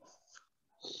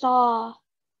 Sa.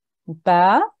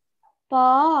 Ba,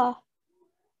 Ba.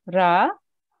 ra,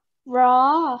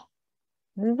 Ra.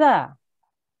 za.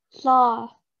 Sa.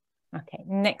 Okay,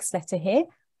 next letter here.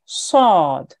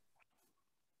 Sod.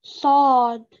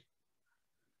 Sod.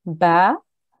 Ba,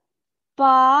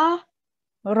 Ba.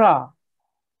 ra.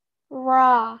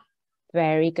 Ra.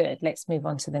 Very good. Let's move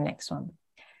on to the next one.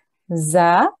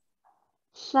 Za,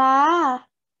 Sa.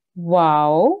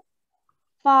 Waw,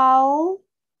 Wow.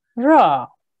 ra,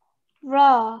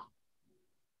 Ra.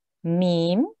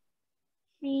 mim,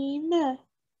 Mim.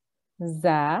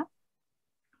 za,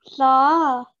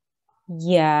 Za.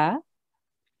 ya,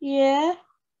 Ye.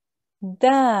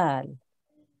 dal,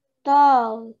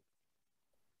 Dal.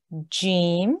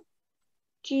 jim,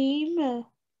 Jim.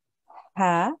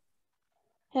 ha,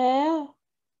 He.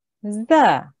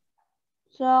 za.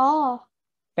 Za.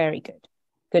 Very good.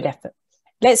 Good effort.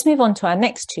 Let's move on to our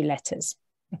next two letters.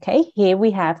 Okay, here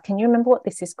we have, can you remember what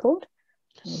this is called?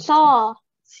 Saw.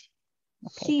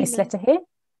 Okay, this Seen. letter here,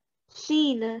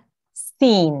 Seen.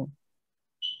 seen,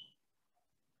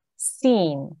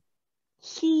 seen.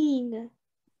 Seen.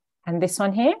 And this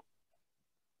one here,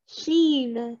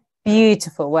 Seen.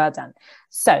 beautiful, well done.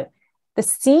 So the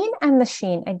seen and the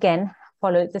sheen again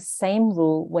follow the same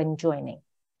rule when joining.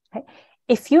 Okay,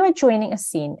 if you are joining a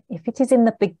seen, if it is in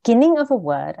the beginning of a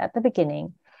word at the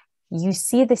beginning, you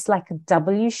see this like a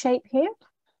W shape here.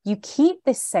 You keep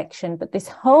this section, but this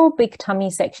whole big tummy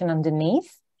section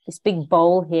underneath, this big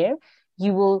bowl here,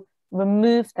 you will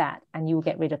remove that and you will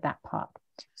get rid of that part.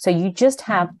 So you just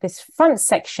have this front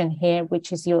section here,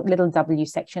 which is your little W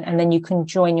section, and then you can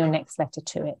join your next letter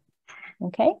to it.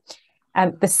 Okay.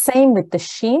 The same with the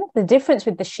sheen. The difference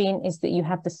with the sheen is that you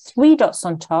have the 3 dots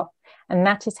on top, and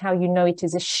that is how you know it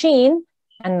is a sheen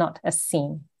and not a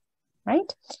seen,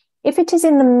 right? If it is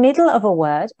in the middle of a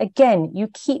word, again, you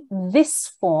keep this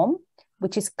form,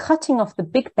 which is cutting off the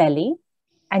big belly,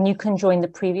 and you can join the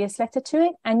previous letter to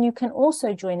it, and you can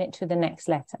also join it to the next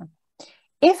letter.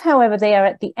 If, however, they are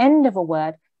at the end of a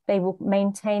word, they will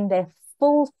maintain their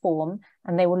full form,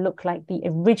 and they will look like the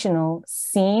original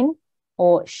seen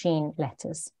or sheen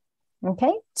letters.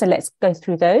 Okay, so let's go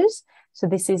through those. So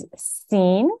this is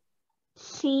seen,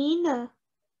 Seen.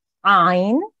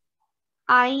 ein,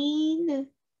 Ein.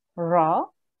 ra,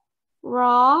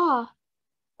 Ra.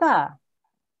 ta,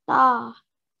 Da.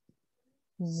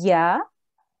 ya,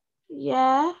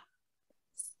 Yeah.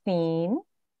 seen,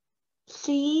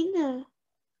 Seen.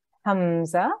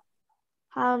 hamza,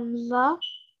 Hamza.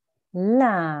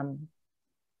 lam,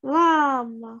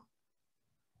 Lam.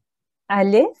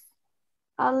 alif,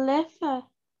 Alif.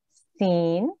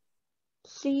 seen,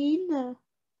 Seen.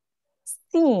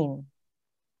 seen.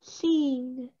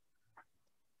 Seen.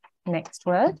 Next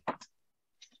word,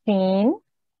 sheen,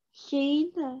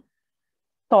 Sheen.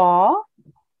 ta,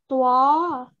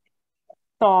 Dwa.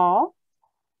 ta,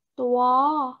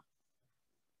 Dwa.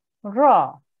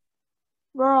 ra,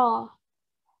 Ra.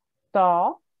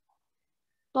 ta,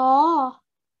 Da.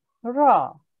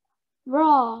 ra,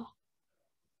 Ra.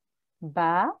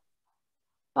 ba,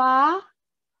 Ba.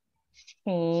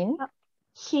 sheen,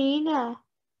 Sheen.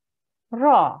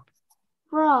 ra,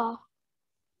 Ra.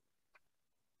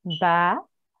 ba,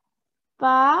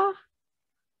 Ba.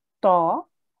 ta,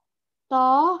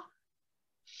 Da.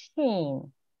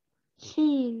 sheen.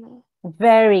 Sheen.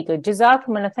 Very good.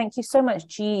 Jazakumullah. Thank you so much,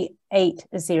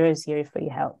 G800, for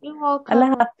your help. You're welcome.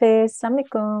 Allah Hafiz. Assalamu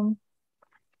alaikum.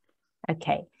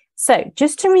 Okay, so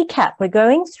just to recap, we're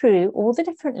going through all the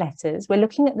different letters. We're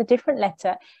looking at the different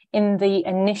letter in the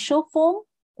initial form,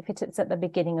 if it is at the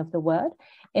beginning of the word.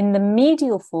 In the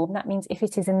medial form, that means if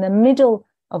it is in the middle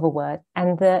of a word.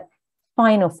 And the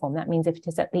final form, that means if it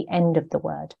is at the end of the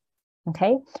word.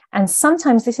 Okay, and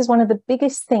sometimes this is one of the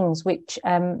biggest things which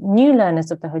new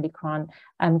learners of the Holy Quran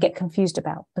get confused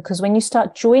about, because when you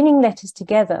start joining letters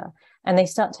together and they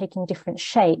start taking different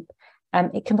shape,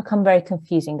 it can become very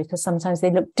confusing because sometimes they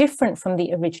look different from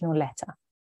the original letter.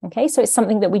 Okay, so it's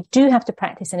something that we do have to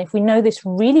practice, and if we know this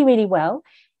really, really well,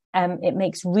 it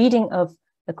makes reading of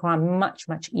the Quran much,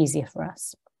 much easier for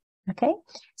us. Okay,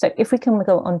 so if we can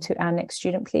go on to our next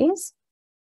student, please.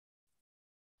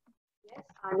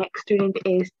 Our next student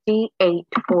is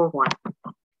G841.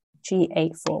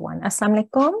 G841. Assalamu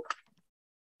alaikum.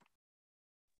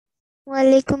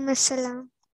 Walaikum assalam.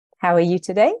 How are you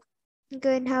today?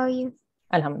 Good, how are you?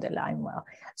 Alhamdulillah, I'm well.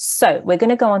 So we're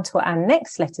going to go on to our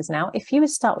next letters now. If you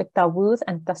would start with Tawud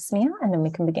and Tasmiyah, and then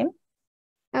we can begin.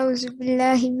 A'udhu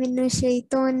billahi minash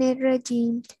shaitanir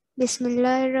rajim.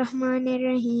 Bismillahir rahmanir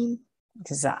rahim.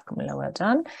 Jazakumullah, well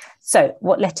done. So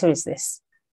what letter is this?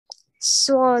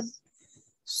 Swad.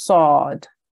 Sod.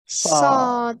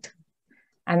 Sad.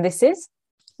 And this is?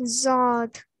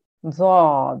 Zad.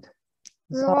 Zod.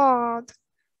 Zad.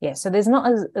 Yeah, so there's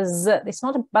not a z, it's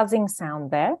not a buzzing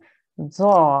sound there.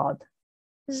 Zod.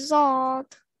 Zad.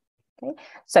 Okay,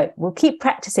 so we'll keep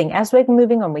practicing as we're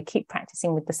moving on. We keep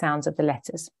practicing with the sounds of the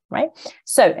letters, right?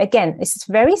 So again, this is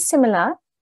very similar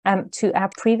to our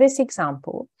previous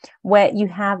example, where you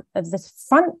have the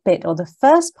front bit or the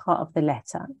first part of the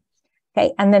letter.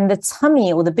 Okay, and then the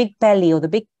tummy or the big belly or the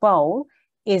big bowl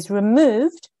is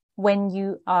removed when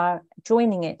you are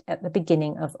joining it at the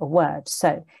beginning of a word.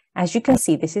 So as you can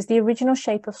see, this is the original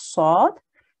shape of Sad,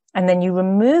 and then you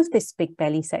remove this big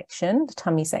belly section, the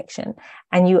tummy section,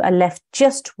 and you are left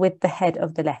just with the head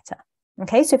of the letter.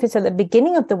 Okay, so if it's at the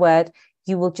beginning of the word,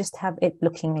 you will just have it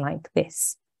looking like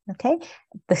this. Okay,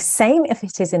 the same if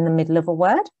it is in the middle of a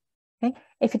word. Okay,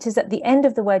 if it is at the end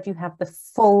of the word, you have the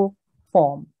full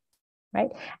form, right?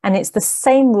 And it's the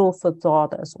same rule for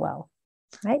Dad as well,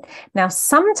 right? Now,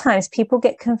 sometimes people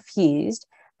get confused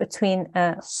between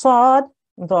Sad,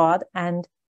 Dad, and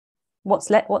what's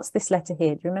this letter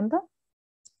here? Do you remember?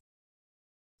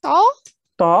 Ta.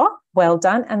 Da. Well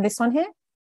done. And this one here?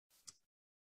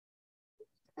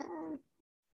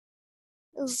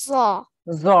 Za.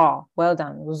 Za. Well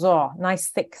done. Za. Nice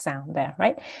thick sound there,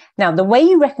 right? Now, the way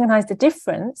you recognize the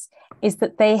difference is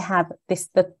that they have this,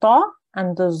 the ta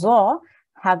and the za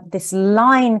have this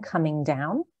line coming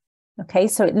down. Okay,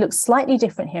 so it looks slightly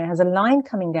different here. It has a line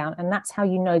coming down, and that's how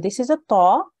you know this is a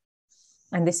ta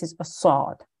and this is a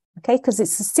sad. Okay, because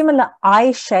it's a similar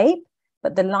eye shape,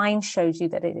 but the line shows you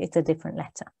that it's a different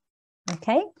letter.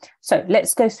 Okay, so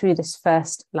let's go through this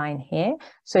first line here.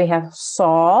 So we have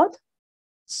sad,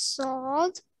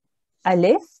 Sad.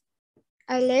 alif,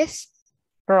 Alif.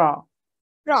 ra,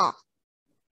 Ra.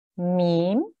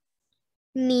 mim,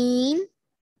 Mim.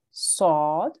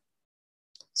 sad,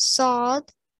 Sad.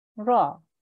 ra,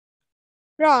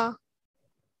 Ra.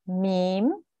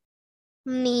 mim,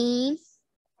 Mim.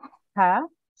 ha,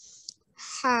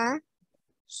 Ha.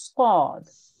 sad.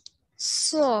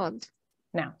 Sad.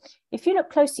 Now, if you look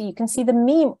closely, you can see the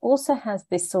meme also has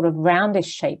this sort of roundish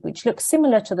shape, which looks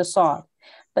similar to the sad,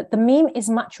 but the meme is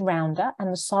much rounder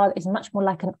and the sad is much more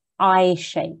like an eye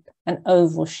shape, an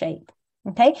oval shape.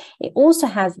 Okay, it also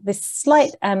has this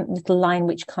slight little line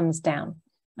which comes down,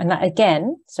 and that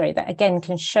again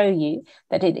can show you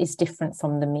that it is different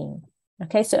from the meme.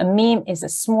 Okay, so a meme is a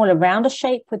smaller, rounder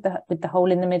shape with the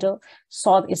hole in the middle.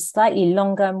 Sad is slightly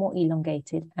longer, more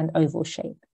elongated, and oval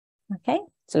shape. Okay,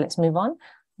 so let's move on.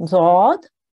 Zod,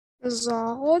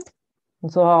 Zad.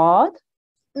 Zod,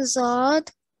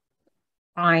 Zad.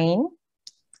 Ain,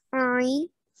 Ain.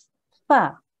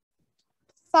 Fa,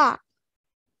 Fa.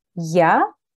 Ya,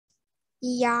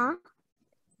 Ya.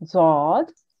 Zod,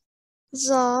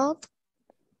 Zad.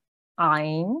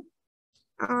 Ain,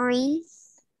 Ain.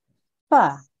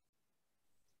 Fa,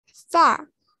 Fa.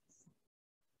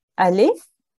 Alif.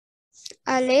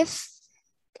 Alif.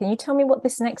 Can you tell me what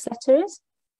this next letter is?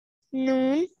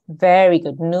 Noon. Very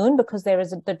good. Noon, because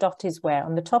the dot is where?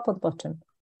 On the top or the bottom?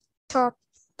 Top.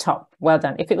 Top. Well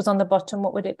done. If it was on the bottom,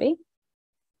 what would it be?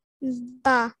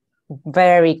 Ba.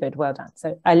 Very good. Well done.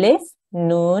 So alif,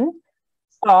 noon,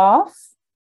 qaf,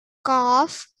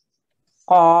 Qaf.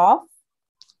 qaf,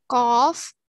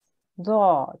 Qaf.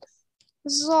 dad.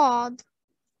 Zad.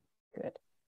 Good.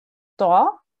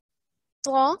 Ta,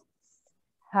 Ta.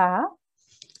 ha,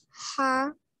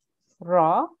 Ha.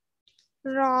 ra,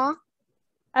 Ra.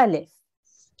 alif.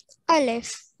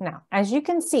 Alif. Now, as you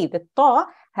can see, the ta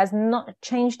has not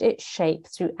changed its shape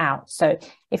throughout. So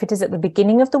if it is at the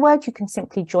beginning of the word, you can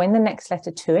simply join the next letter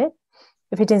to it.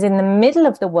 If it is in the middle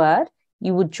of the word,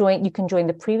 you can join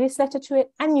the previous letter to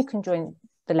it, and you can join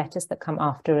the letters that come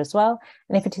after as well.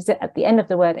 And if it is at the end of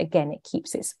the word, again, it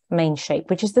keeps its main shape,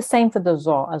 which is the same for the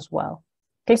za as well.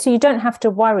 Okay, so you don't have to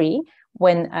worry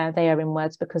when they are in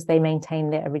words because they maintain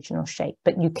their original shape,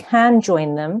 but you can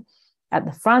join them at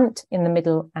the front, in the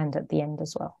middle, and at the end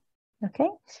as well. Okay,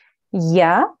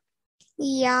 ya,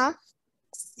 Ya.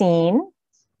 sin,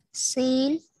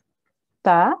 Sin.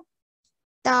 ta,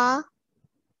 Ta.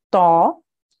 ta,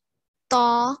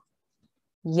 Ta.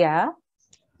 ya,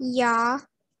 Ya.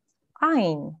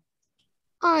 ain,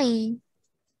 Ain.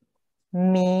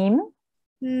 mim,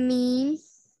 Mim.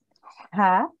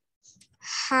 ha,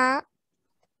 Ha.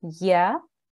 ya,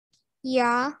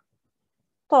 Ya.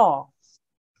 ta.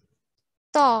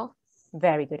 Ta.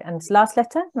 Very good. And this last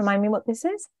letter, remind me what this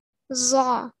is?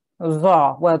 Za.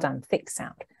 Za. Well done. Thick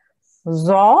sound.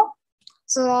 Za,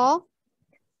 Za.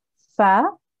 fa,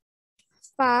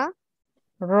 Fa.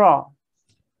 ra.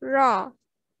 Ra.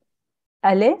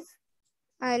 Alif,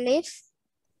 Alif.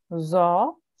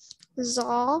 za,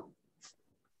 Za.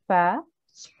 fa,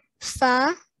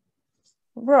 Fa.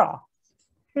 ra.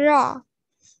 Ra.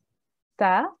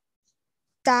 Ta,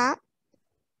 Ta.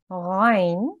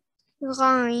 ghain,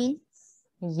 Ghain.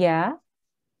 ya,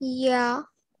 Ya.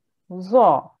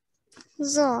 za.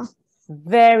 Za.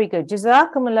 Very good.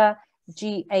 Jazakumullah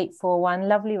G841.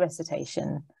 Lovely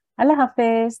recitation. Allah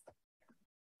Hafiz.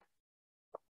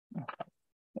 Okay.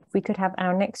 we could have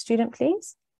our next student,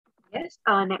 please. Yes,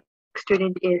 our next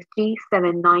student is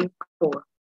G794.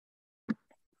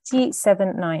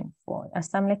 G794.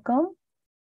 Assalamu alaikum.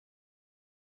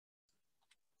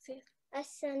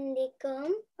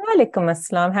 Assalamualaikum. Walaikum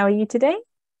assalam. How are you today?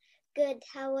 Good.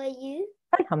 How are you?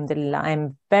 Alhamdulillah,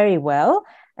 I'm very well.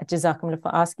 Jazakumullah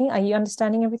for asking. Are you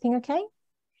understanding everything okay?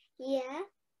 Yeah.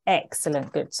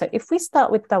 Excellent, good. So if we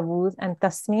start with Tawud and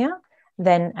Tasmiyah,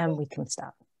 then we can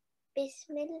start.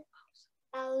 Bismillah.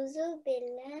 A'udhu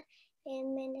billahi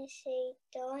minash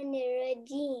shaitanir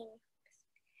rajim.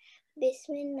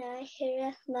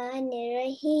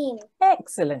 Bismillahirrahmanirrahim.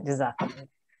 Excellent, Jazakumullah.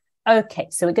 Okay,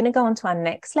 so we're going to go on to our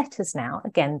next letters now.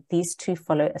 Again, these two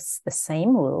follow the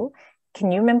same rule.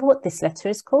 Can you remember what this letter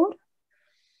is called?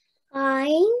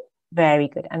 Ain. Very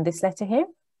good. And this letter here?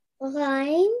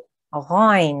 Ain.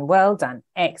 Ghain. Well done.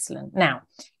 Excellent. Now,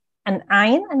 an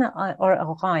ayn and or a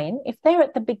ghain, if they're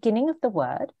at the beginning of the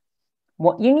word,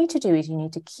 what you need to do is you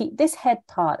need to keep this head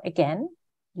part again.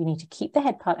 You need to keep the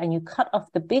head part and you cut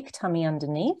off the big tummy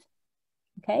underneath.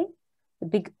 Okay? The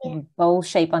big bowl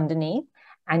shape underneath.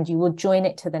 And you will join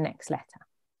it to the next letter.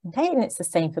 Okay, and it's the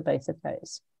same for both of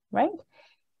those, right?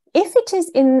 If it is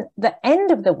in the end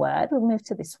of the word, we'll move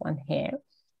to this one here,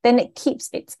 then it keeps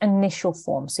its initial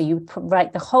form. So you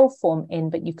write the whole form in,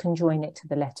 but you can join it to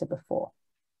the letter before.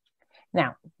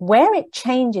 Now, where it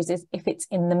changes is if it's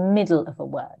in the middle of a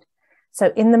word.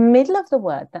 So in the middle of the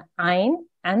word, the ayn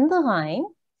and the ghain,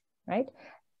 right,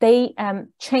 they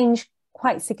change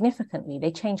quite significantly.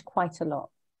 They change quite a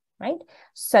lot. Right?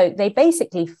 So they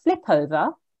basically flip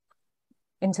over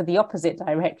into the opposite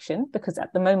direction because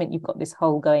at the moment you've got this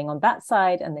hole going on that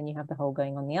side and then you have the hole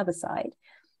going on the other side.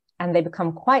 And they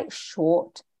become quite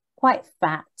short, quite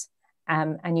fat,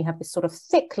 and you have this sort of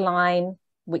thick line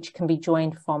which can be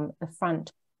joined from the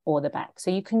front or the back. So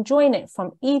you can join it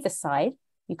from either side.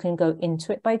 You can go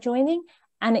into it by joining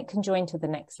and it can join to the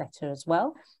next letter as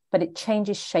well. But it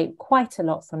changes shape quite a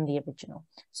lot from the original.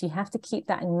 So you have to keep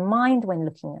that in mind when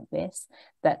looking at this,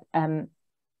 that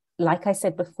like I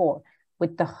said before,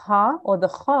 with the ha or the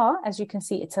kha, as you can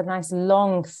see, it's a nice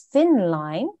long, thin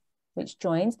line which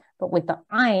joins, but with the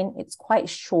ayn, it's quite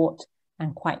short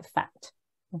and quite fat,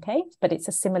 okay? But it's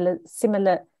a similar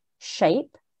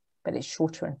shape, but it's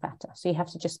shorter and fatter. So you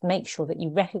have to just make sure that you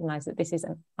recognize that this is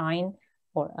an ayn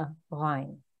or a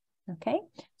ghain, okay?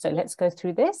 So let's go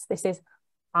through this. This is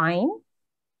ayn,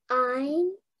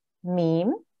 Ain.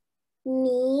 mim,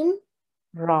 Mim.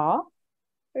 ra,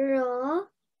 Ra.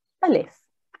 alif.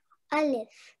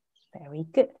 Alif. Very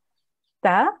good.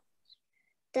 Ta,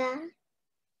 Da.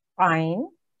 ayn,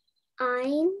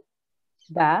 Ain.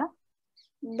 da,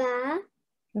 Ba.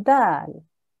 dal.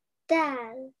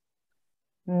 Dal.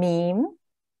 Mim,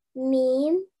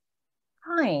 Mim.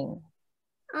 ayn.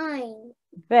 Ain.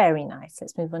 Very nice.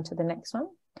 Let's move on to the next one.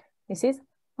 This is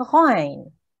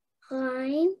ghain,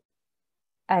 Ghain.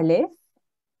 alif,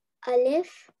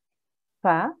 Alif.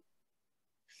 fa,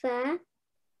 Fa.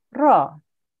 ra.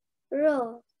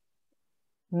 Ra.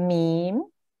 Mim,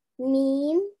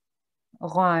 Mim.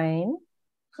 ghain,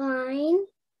 Ghain.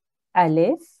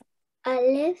 alif,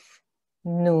 Alif.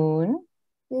 noon,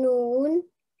 Noon.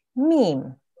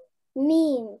 mim.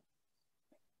 Mim.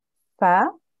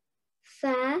 Fa,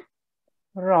 Fa.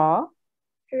 ra,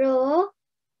 Ra.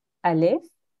 alif,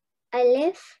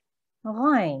 Alif.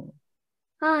 ghain.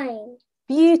 Ain.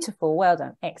 Beautiful. Well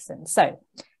done. Excellent. So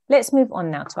let's move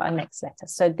on now to our next letter.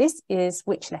 So this is,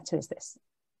 which letter is this?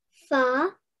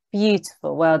 Fa.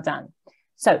 Beautiful. Well done.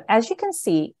 So as you can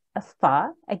see, a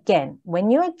fa, again,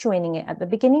 when you are joining it at the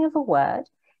beginning of a word,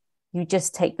 you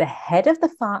just take the head of the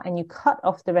fa and you cut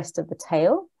off the rest of the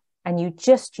tail and you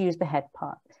just use the head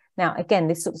part. Now, again,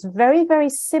 this looks very, very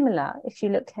similar, if you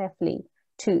look carefully,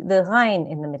 to the ghain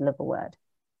in the middle of a word,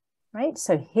 right?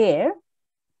 So here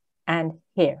and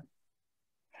here.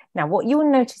 Now, what you will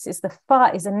notice is the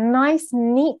fa is a nice,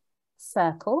 neat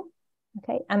circle,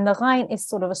 okay? And the ghain is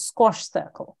sort of a squash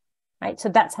circle, right? So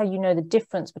that's how you know the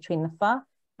difference between the fa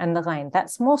and the ghain.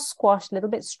 That's more squashed, a little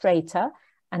bit straighter,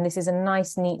 and this is a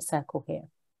nice, neat circle here,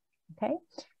 okay?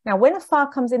 Now, when a fa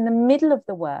comes in the middle of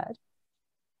the word,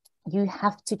 you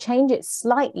have to change it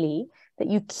slightly, that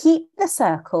you keep the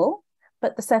circle,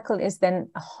 but the circle is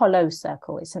then a hollow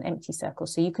circle. It's an empty circle.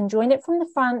 So you can join it from the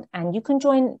front and you can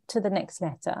join to the next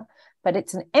letter, but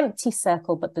it's an empty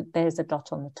circle, but there's a dot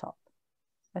on the top.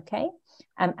 Okay.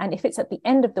 And if it's at the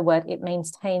end of the word, it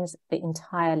maintains the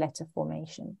entire letter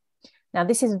formation. Now,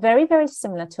 this is very, very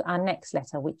similar to our next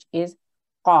letter, which is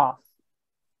qaf.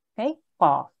 Okay.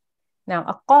 Qaf. Now,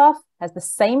 a qaf has the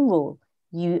same rule.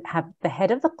 You have the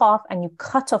head of the qaf and you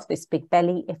cut off this big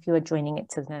belly if you are joining it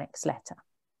to the next letter.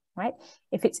 right?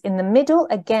 If it's in the middle,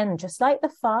 again, just like the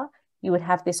fa, you would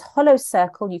have this hollow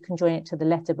circle. You can join it to the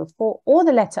letter before or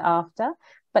the letter after,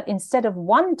 but instead of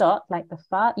one dot like the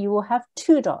fa, you will have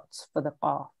two dots for the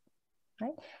qaf,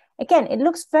 right? Again, it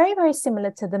looks very, very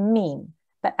similar to the meme,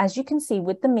 but as you can see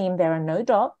with the meme, there are no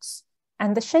dots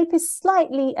and the shape is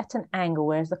slightly at an angle,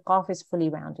 whereas the qaf is fully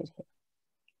rounded here,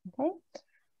 okay?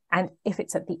 And if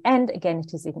it's at the end, again,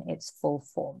 it is in its full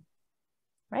form,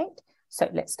 right? So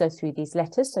let's go through these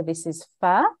letters. So this is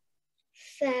fa,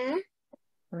 Fa,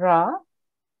 ra,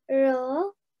 Ra,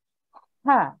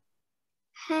 ha.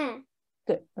 Ha,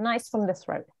 Good, nice from the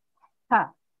throat. Ha,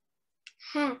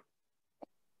 Ha,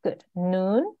 good.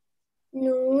 Noon,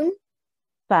 Noon,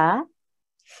 fa,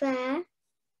 Fa,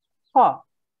 ha,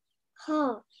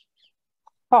 Ha,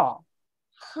 ha.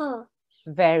 Ha,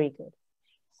 Very good.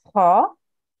 Ha,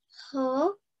 Ha,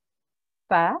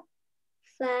 fa,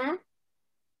 Fa,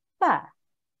 fa.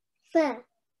 Fa,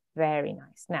 Very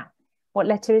nice. Now, what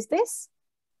letter is this?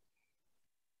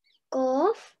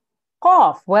 Qaf,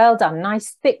 Qaf. Well done.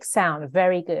 Nice thick sound.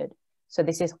 Very good. So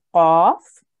this is qaf,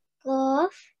 Qaf,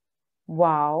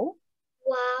 waw,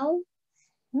 Waw,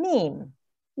 mim,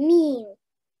 Mim,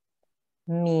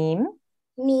 mim,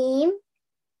 Mim,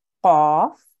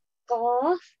 qaf,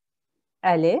 Qaf,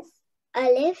 alif,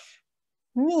 Alif,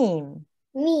 mim,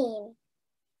 Mim,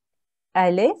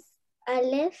 alif,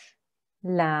 Alif,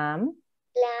 lam,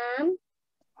 Lam,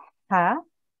 ha,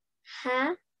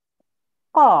 Ha,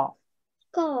 qaf.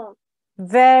 Qaf.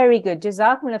 Very good.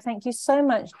 Jazakumullah. Thank you so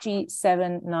much,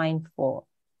 G794.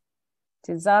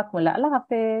 Jazakumullah. Allah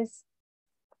Hafiz.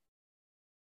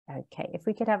 Okay, if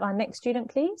we could have our next student,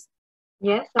 please.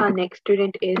 Yes, our next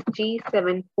student is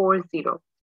G740.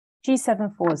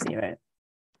 G740.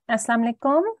 Assalamu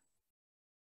alaikum.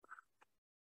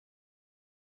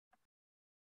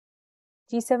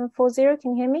 G740,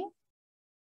 can you hear me?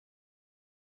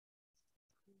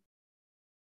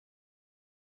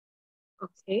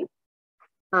 Okay.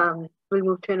 We'll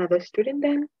move to another student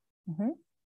then. Mhm.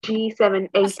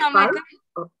 G785.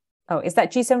 Oh, is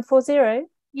that G740?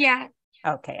 Yeah,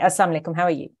 Okay, Assalamu alaikum. How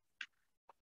are you?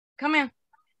 come here.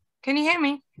 Can you hear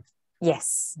me?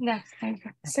 Yes. Yes, thank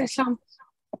you. Say some.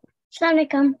 Assalamu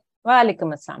alaikum. Wa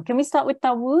alaikum assalam. Can we start with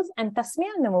Tawuz and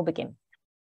Tasmiyah and then we'll begin?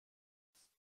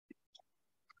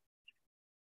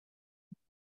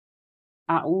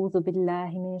 أعوذ بالله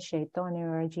من الشيطان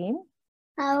الرجيم.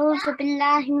 أعوذ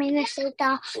بالله من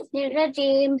الشيطان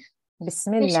الرجيم. بسم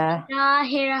بسم الله. الله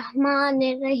الرحمن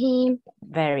الرحيم.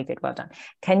 Very good, well done.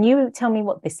 Can you tell me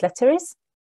what this letter is?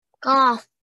 Qaf,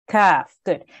 Kaf,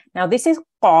 good. Now this is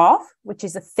qaf, which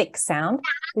is a thick sound.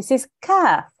 This is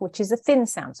kaf, which is a thin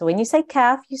sound. So when you say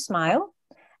kaf, you smile.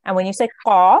 And when you say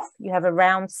qaf, you have a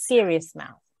round, serious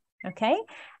mouth. Okay?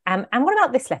 And what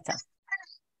about this letter?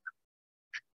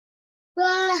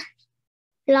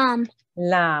 Lam,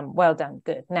 Lam. Well done,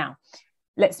 good. Now,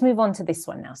 let's move on to this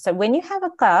one now. So when you have a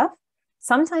kaf,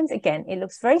 sometimes, again, it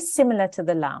looks very similar to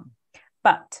the lam.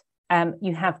 But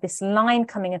you have this line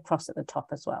coming across at the top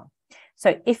as well.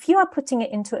 So if you are putting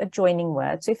it into a joining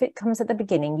word, so if it comes at the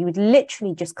beginning, you would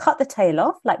literally just cut the tail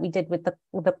off like we did with the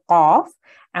qaf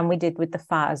and we did with the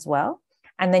fa as well.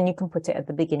 And then you can put it at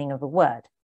the beginning of a word.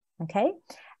 Okay.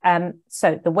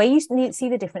 So the way you see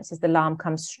the difference is the lam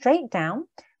comes straight down.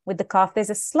 With the kaf,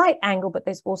 there's a slight angle, but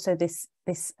there's also this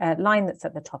line that's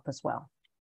at the top as well.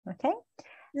 Okay.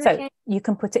 So you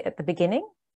can put it at the beginning,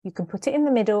 you can put it in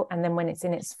the middle, and then when it's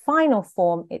in its final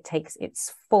form, it takes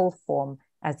its full form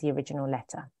as the original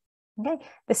letter. Okay,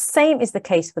 the same is the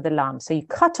case for the lam. So you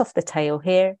cut off the tail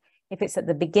here. If it's at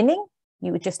the beginning,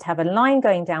 you would just have a line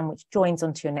going down which joins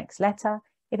onto your next letter.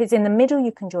 If it's in the middle,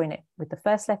 you can join it with the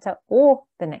first letter or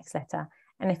the next letter.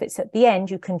 And if it's at the end,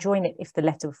 you can join it if the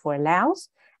letter before allows,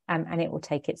 and it will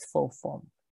take its full form.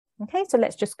 Okay, so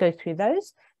let's just go through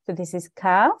those. So this is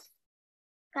kaf,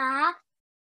 Ka,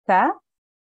 ta,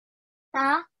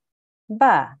 Ta,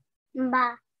 ba,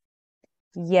 Ba,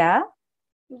 ya,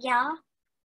 Ya,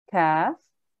 kaf,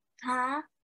 Ka,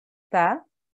 ta,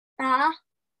 Ta,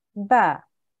 ba,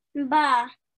 Ba,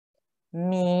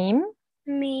 mim,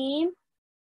 Mim,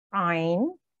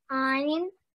 ain, Ain,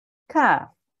 kaf.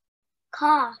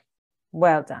 Ka,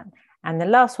 Well done. And the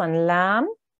last one, lam,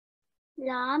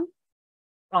 Lam,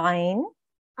 ain,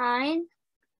 Ain,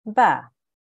 ba,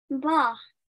 Ba,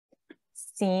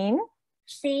 sin,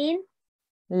 Sin,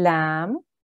 lam,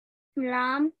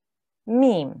 Lam,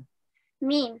 mim,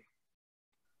 Mim,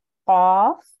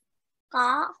 qaf,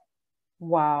 Ka,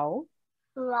 waw,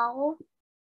 Waw,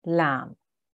 lam.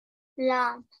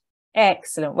 Lam.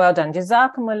 Excellent. Well done.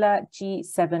 Jazakumullah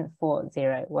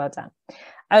G740. Well done.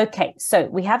 Okay, so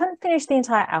we haven't finished the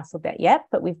entire alphabet yet,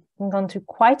 but we've gone through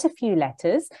quite a few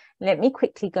letters. Let me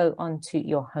quickly go on to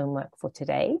your homework for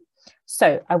today.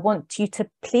 So I want you to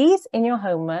please, in your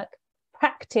homework,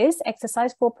 practice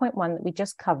exercise 4.1 that we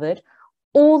just covered,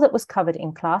 all that was covered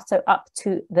in class, so up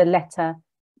to the letter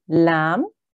Lam,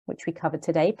 which we covered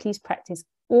today. Please practice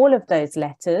all of those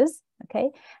letters,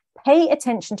 okay? Pay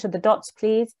attention to the dots,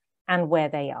 please, and where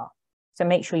they are. So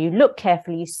make sure you look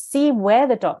carefully, you see where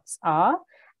the dots are.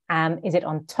 Is it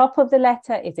on top of the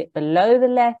letter? Is it below the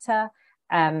letter?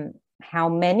 How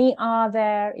many are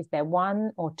there? Is there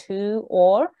one or two?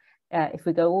 Or if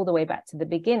we go all the way back to the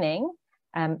beginning,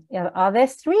 are there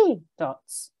 3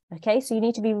 dots? Okay, so you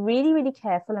need to be really, really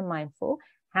careful and mindful.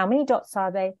 How many dots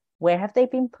are they? Where have they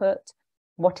been put?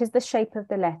 What is the shape of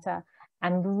the letter?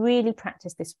 And really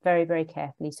practice this very, very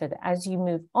carefully so that as you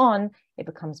move on, it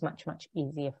becomes much, much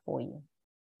easier for you.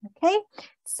 Okay,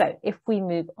 so if we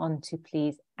move on to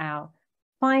please our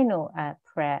final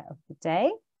prayer of the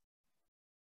day.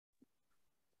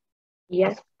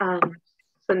 Yes, so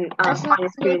my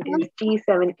student is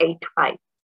G785.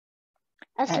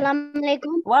 Assalamu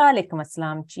alaikum. Wa alaikum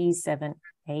assalam,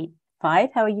 G785.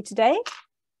 How are you today?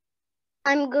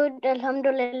 I'm good,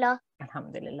 alhamdulillah.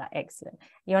 Alhamdulillah, excellent.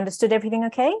 You understood everything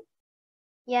okay?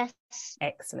 Yes.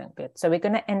 Excellent, good. So we're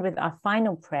going to end with our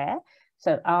final prayer.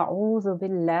 So, أعوذ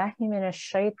بالله من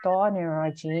الشيطان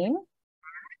الرجيم.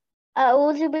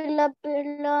 أعوذ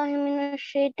بالله من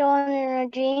الشيطان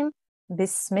الرجيم.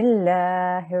 بسم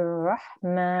الله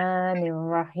الرحمن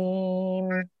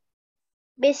الرحيم.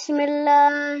 بسم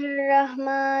الله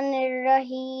الرحمن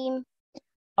الرحيم.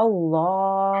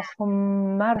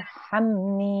 اللهم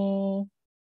ارحمني.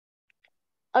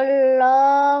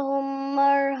 اللهم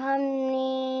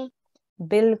ارحمني.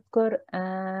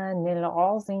 بالقرآن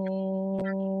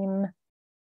العظيم.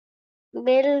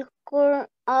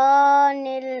 بالقرآن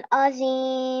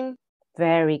العظيم.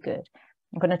 Very good.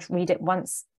 I'm going to read it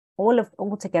once,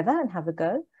 all together, and have a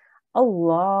go.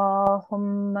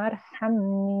 اللهم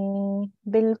ارحمني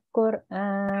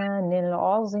بالقرآن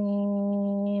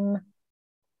العظيم.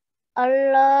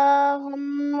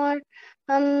 اللهم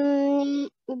ارحمني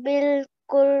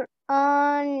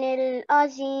بالقرآن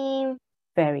العظيم.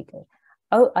 Very good.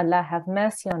 Oh Allah, have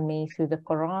mercy on me through the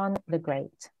Quran the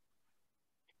Great.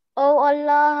 Oh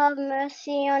Allah, have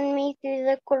mercy on me through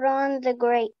the Quran the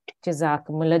Great.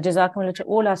 Jazakumullah. Jazakumullah to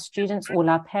all our students, all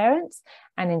our parents,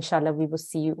 and inshallah we will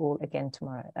see you all again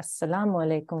tomorrow. Assalamu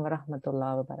alaikum wa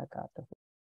rahmatullahi wa barakatuh.